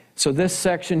 So this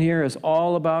section here is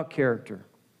all about character.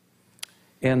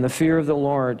 And the fear of the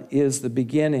Lord is the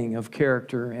beginning of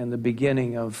character and the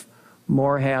beginning of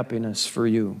more happiness for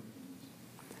you.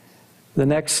 The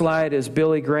next slide is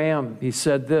Billy Graham. He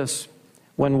said this: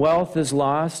 when wealth is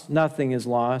lost, nothing is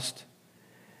lost.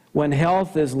 When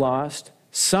health is lost,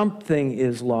 something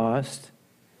is lost.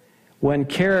 When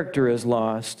character is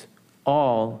lost,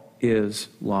 all is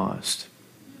lost.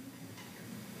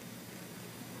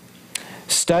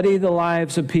 Study the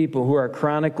lives of people who are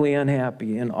chronically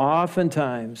unhappy, and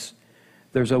oftentimes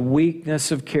there's a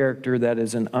weakness of character that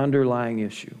is an underlying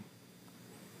issue.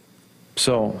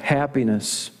 So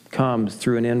happiness comes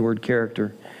through an inward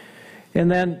character. And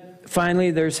then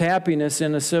finally, there's happiness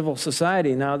in a civil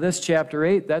society. Now, this chapter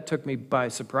 8, that took me by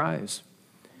surprise.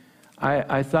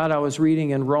 I thought I was reading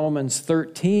in Romans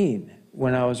 13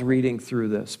 when I was reading through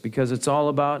this, because it's all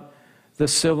about the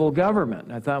civil government.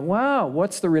 And I thought, wow,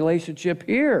 what's the relationship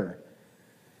here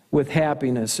with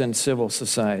happiness and civil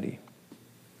society?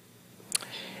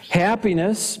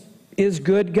 Happiness is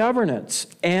good governance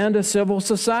and a civil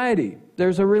society.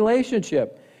 There's a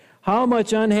relationship. How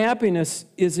much unhappiness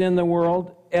is in the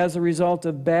world as a result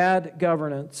of bad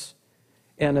governance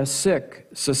and a sick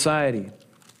society?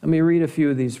 Let me read a few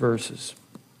of these verses.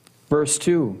 Verse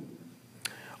 2,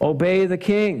 obey the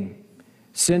king,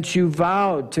 since you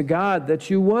vowed to God that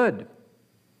you would.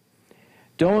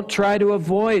 Don't try to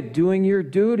avoid doing your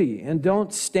duty, and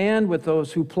don't stand with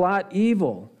those who plot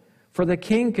evil, for the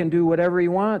king can do whatever he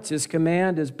wants. His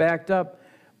command is backed up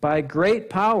by great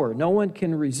power. No one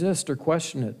can resist or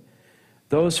question it.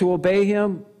 Those who obey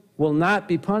him will not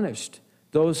be punished.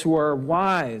 Those who are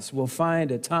wise will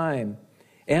find a time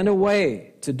and a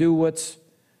way to do what's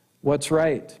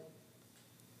right.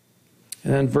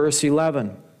 And then verse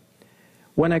 11.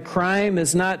 When a crime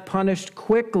is not punished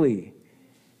quickly,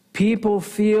 people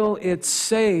feel it's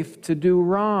safe to do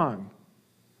wrong.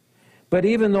 But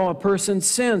even though a person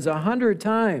sins 100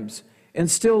 times and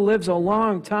still lives a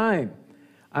long time,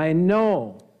 I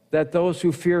know that those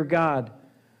who fear God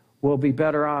will be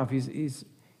better off. He's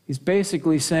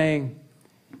basically saying,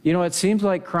 you know, it seems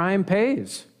like crime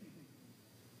pays.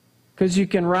 Because you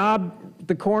can rob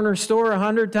the corner store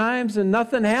 100 times and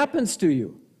nothing happens to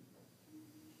you.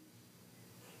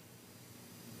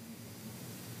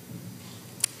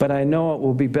 But I know it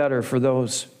will be better for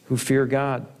those who fear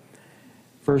God.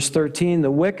 Verse 13,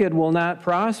 the wicked will not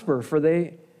prosper, for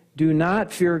they do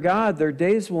not fear God. Their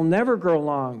days will never grow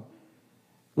long,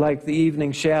 like the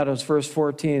evening shadows. Verse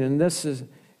 14, and this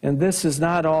is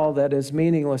not all that is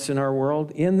meaningless in our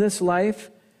world. In this life,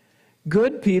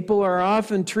 good people are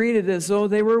often treated as though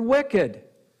they were wicked,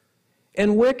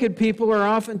 and wicked people are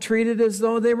often treated as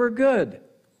though they were good.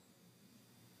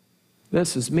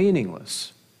 This is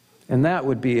meaningless, and that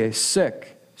would be a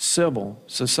sick civil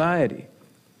society.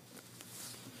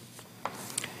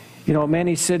 You know,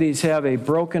 many cities have a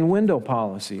broken window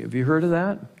policy. Have you heard of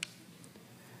that?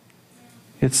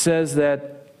 It says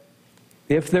that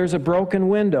if there's a broken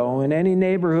window in any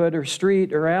neighborhood or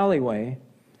street or alleyway,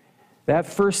 that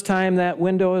first time that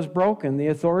window is broken, the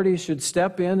authorities should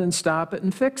step in and stop it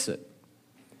and fix it.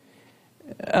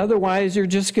 Otherwise, you're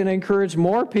just going to encourage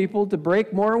more people to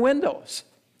break more windows.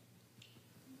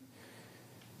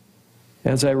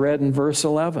 As I read in verse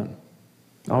 11,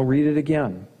 I'll read it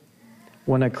again.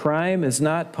 When a crime is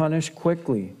not punished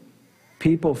quickly,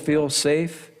 people feel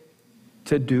safe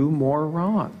to do more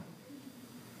wrong.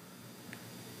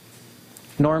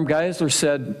 Norm Geisler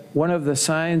said, one of the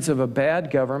signs of a bad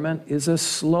government is a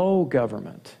slow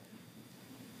government.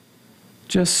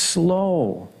 Just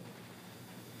slow.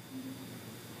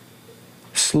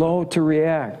 Slow to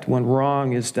react when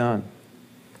wrong is done.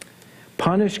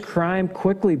 Punish crime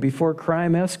quickly before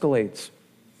crime escalates.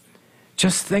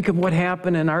 Just think of what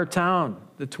happened in our town,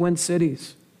 the Twin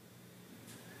Cities.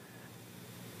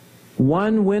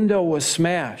 One window was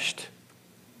smashed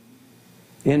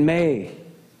in May.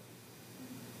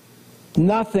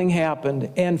 Nothing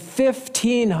happened, and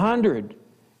 1,500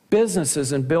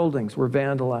 businesses and buildings were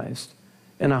vandalized,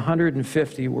 and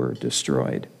 150 were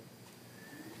destroyed.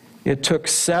 It took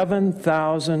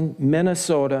 7,000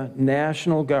 Minnesota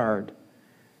National Guard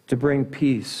to bring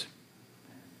peace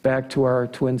back to our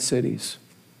Twin Cities.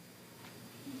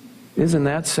 Isn't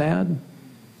that sad?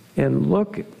 And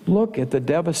look at the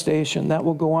devastation. That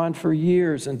will go on for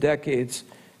years and decades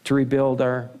to rebuild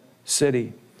our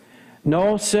city.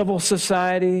 No civil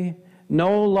society,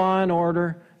 no law and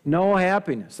order, no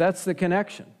happiness. That's the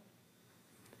connection.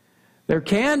 There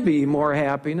can be more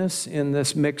happiness in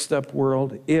this mixed up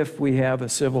world if we have a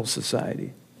civil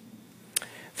society.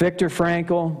 Viktor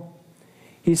Frankl,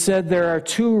 he said there are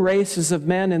two races of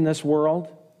men in this world,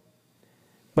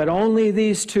 but only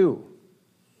these two.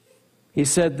 He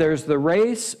said there's the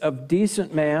race of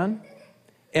decent man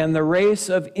and the race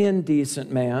of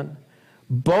indecent man.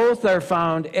 Both are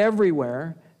found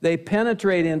everywhere. They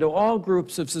penetrate into all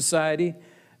groups of society.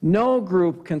 No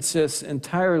group consists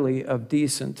entirely of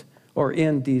decent or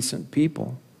indecent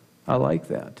people. I like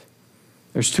that.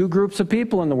 There's two groups of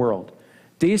people in the world,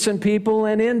 decent people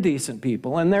and indecent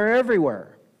people, and they're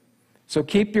everywhere. So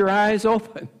keep your eyes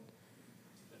open.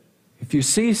 If you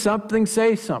see something,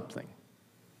 say something.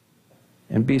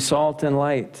 And be salt and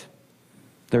light.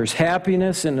 There's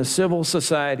happiness in a civil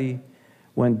society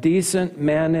when decent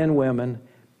men and women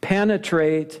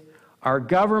penetrate our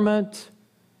government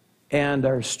and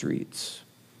our streets.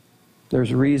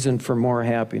 There's reason for more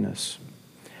happiness.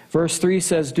 Verse 3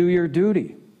 says, do your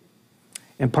duty.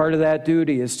 And part of that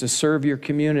duty is to serve your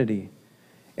community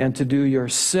and to do your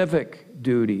civic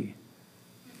duty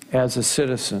as a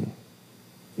citizen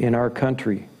in our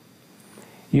country.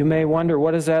 You may wonder,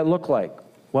 what does that look like?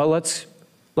 Well, let's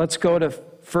go to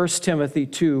 1 Timothy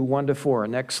 2, 1-4.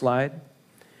 Next slide.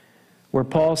 Where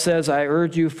Paul says, I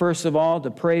urge you first of all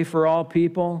to pray for all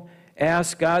people,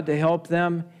 ask God to help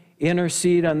them,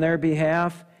 intercede on their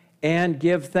behalf, and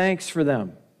give thanks for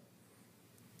them.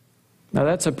 Now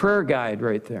that's a prayer guide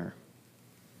right there.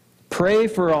 Pray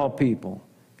for all people,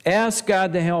 ask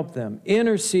God to help them,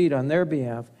 intercede on their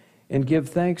behalf, and give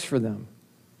thanks for them.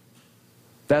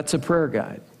 That's a prayer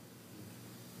guide.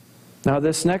 Now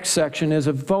this next section is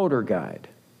a voter guide.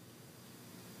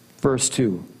 Verse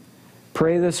 2.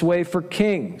 Pray this way for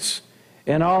kings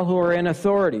and all who are in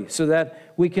authority, so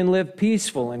that we can live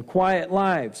peaceful and quiet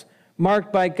lives,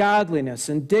 marked by godliness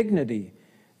and dignity.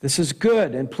 This is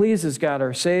good and pleases God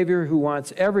our Savior, who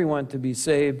wants everyone to be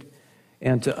saved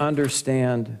and to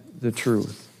understand the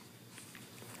truth.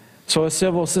 So a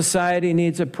civil society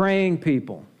needs a praying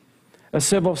people. A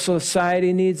civil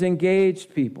society needs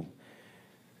engaged people.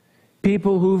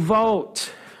 People who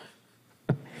vote.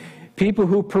 People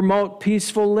who promote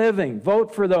peaceful living.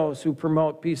 Vote for those who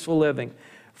promote peaceful living.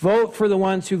 Vote for the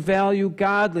ones who value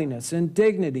godliness and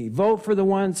dignity. Vote for the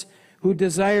ones who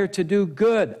desire to do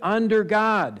good under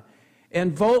God.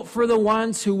 And vote for the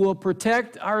ones who will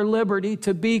protect our liberty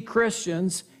to be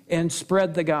Christians and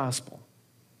spread the gospel.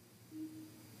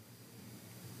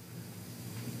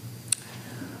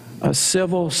 A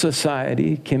civil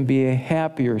society can be a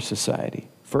happier society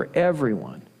for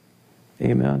everyone.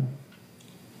 Amen.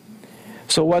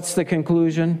 So what's the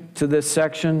conclusion to this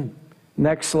section?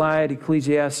 Next slide,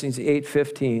 Ecclesiastes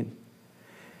 8:15.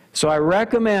 So I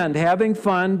recommend having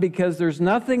fun, because there's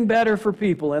nothing better for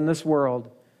people in this world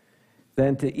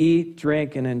than to eat,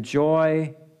 drink, and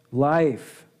enjoy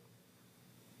life.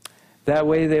 That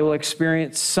way they will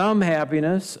experience some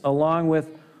happiness along with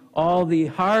all the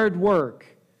hard work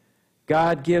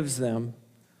God gives them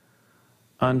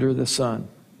under the sun.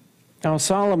 Now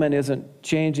Solomon isn't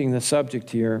changing the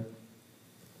subject here.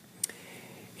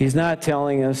 He's not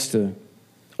telling us to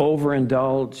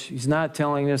overindulge. He's not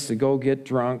telling us to go get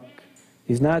drunk.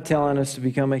 He's not telling us to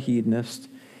become a hedonist.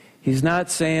 He's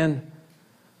not saying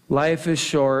life is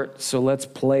short, so let's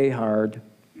play hard.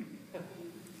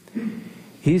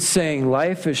 He's saying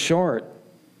life is short,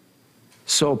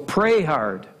 so pray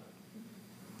hard.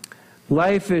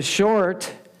 Life is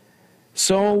short,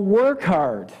 so work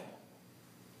hard.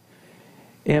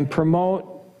 And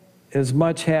promote as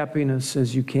much happiness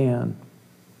as you can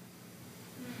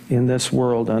in this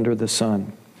world under the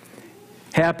sun.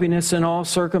 Happiness in all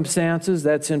circumstances,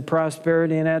 that's in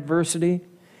prosperity and adversity.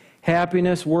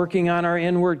 Happiness working on our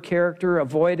inward character,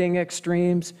 avoiding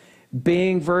extremes,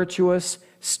 being virtuous,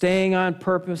 staying on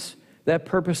purpose, that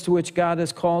purpose to which God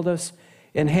has called us.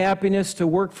 And happiness to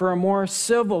work for a more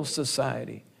civil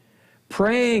society.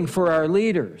 Praying for our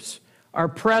leaders, our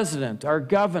president, our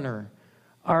governor,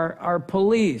 our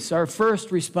police, our first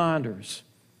responders.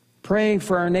 Praying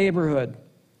for our neighborhood.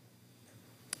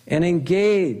 And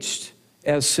engaged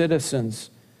as citizens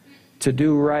to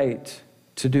do right,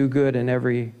 to do good in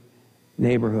every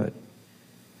neighborhood.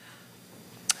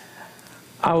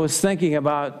 I was thinking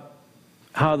about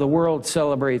how the world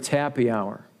celebrates happy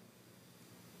hour.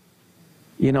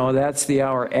 You know, that's the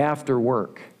hour after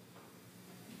work.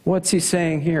 What's he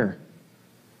saying here?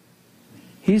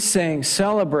 He's saying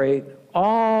celebrate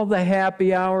all the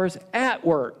happy hours at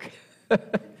work.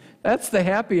 That's the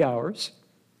happy hours.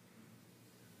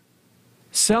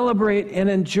 Celebrate and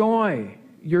enjoy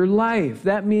your life.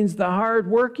 That means the hard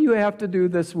work you have to do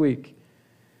this week.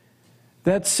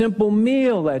 That simple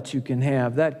meal that you can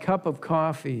have, that cup of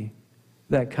coffee,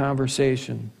 that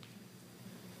conversation.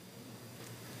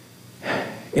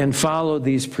 And follow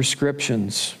these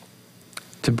prescriptions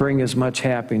to bring as much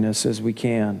happiness as we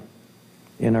can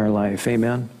in our life.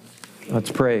 Amen?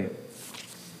 Let's pray.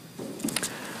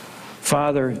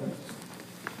 Father,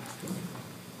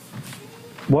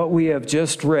 what we have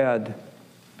just read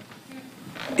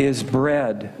is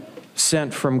bread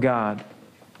sent from God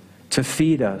to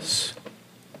feed us,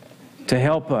 to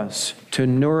help us, to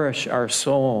nourish our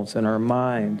souls and our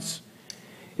minds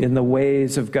in the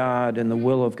ways of God and the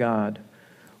will of God.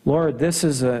 Lord, this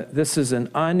is an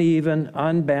uneven,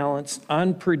 unbalanced,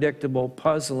 unpredictable,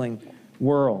 puzzling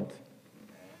world.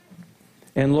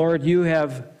 And Lord, you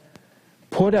have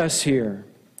put us here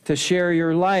to share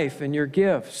your life and your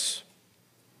gifts,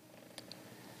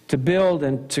 to build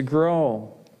and to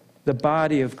grow the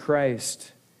body of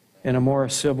Christ in a more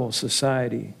civil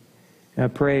society. And I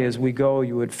pray as we go,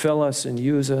 you would fill us and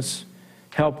use us,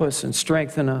 help us and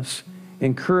strengthen us,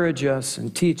 encourage us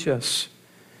and teach us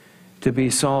to be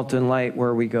salt and light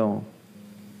where we go.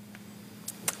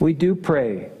 We do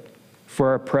pray for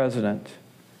our president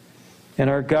and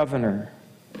our governor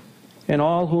and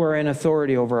all who are in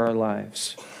authority over our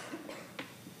lives,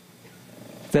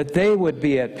 that they would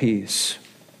be at peace,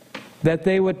 that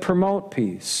they would promote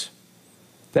peace,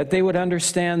 that they would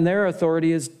understand their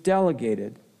authority is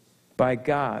delegated by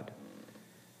God,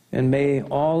 and may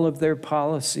all of their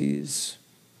policies,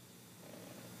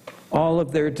 all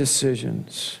of their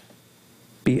decisions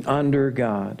be under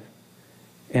God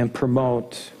and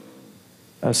promote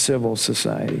a civil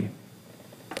society.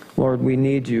 Lord, we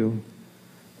need you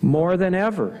more than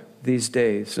ever these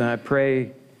days, and I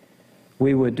pray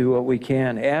we would do what we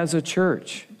can as a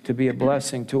church to be a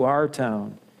blessing to our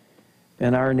town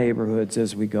and our neighborhoods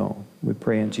as we go. We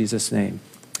pray in Jesus' name.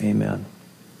 Amen.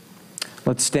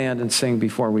 Let's stand and sing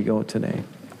before we go today.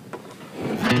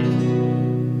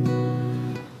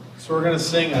 So we're going to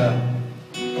sing a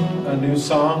new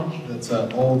song that's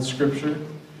an old scripture.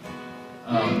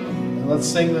 And let's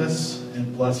sing this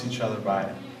and bless each other by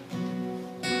it.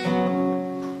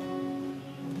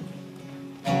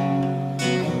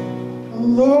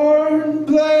 Lord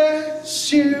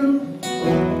bless you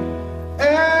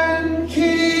and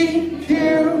keep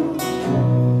you.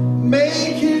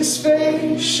 Make his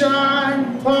face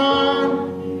shine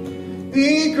upon,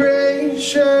 be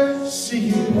gracious to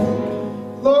you.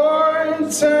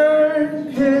 Lord,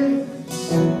 turn his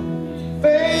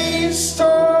face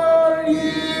toward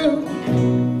you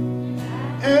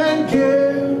and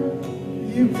give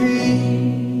you peace.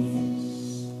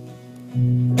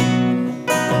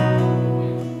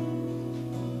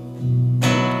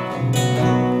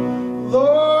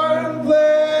 Lord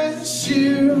bless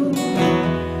you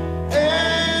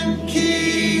and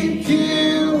keep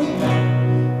you.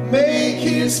 Make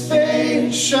his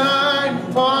face shine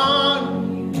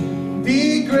upon,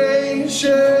 be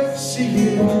gracious to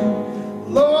you.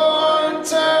 Lord,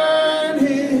 turn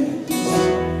his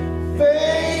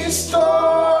face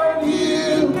toward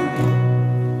you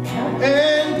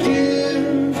and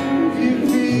give you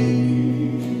peace.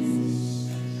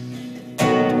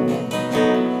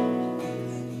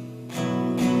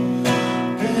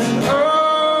 And amen,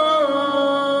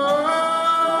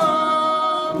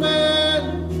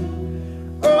 amen,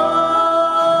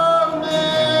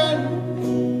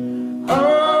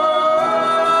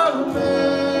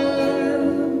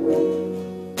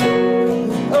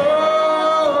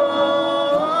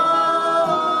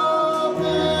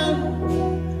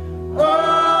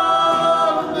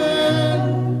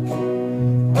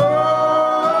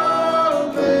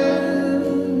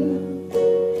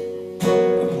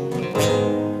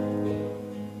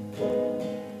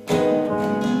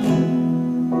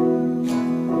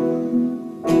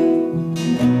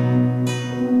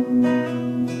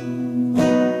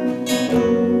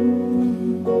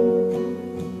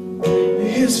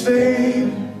 his favor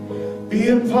be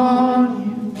upon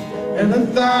you and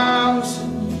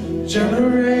 1,000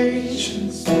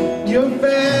 generations, your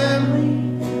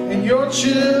family and your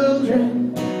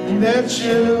children and their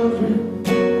children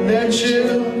and their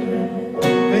children.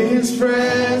 May his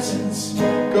presence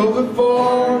go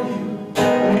before you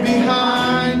and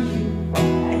behind you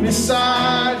and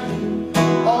beside you,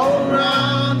 all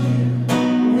around you,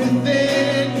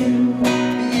 within you.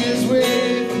 He is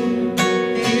with you,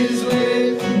 he is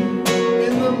with you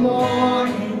in the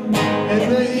morning, in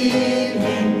the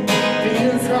evening, in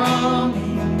your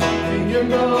coming, in your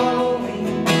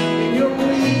going, in your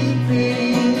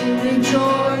weeping,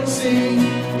 rejoicing.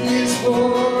 He is for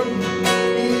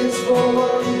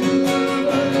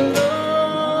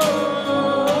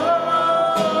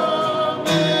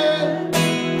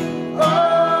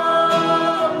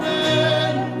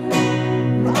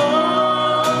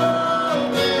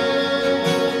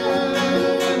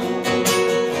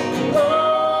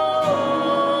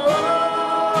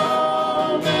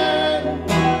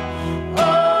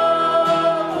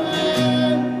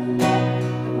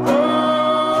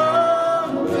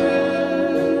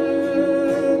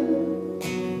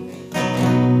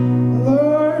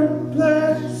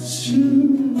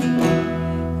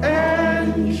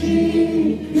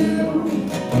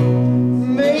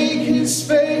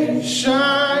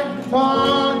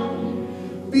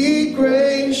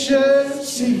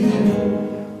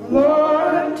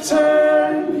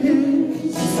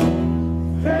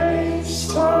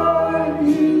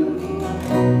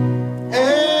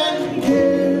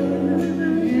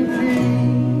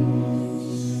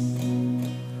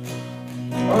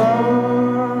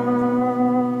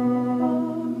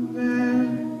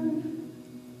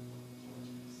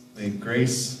May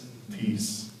grace,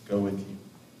 peace go with you.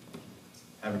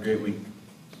 Have a great week.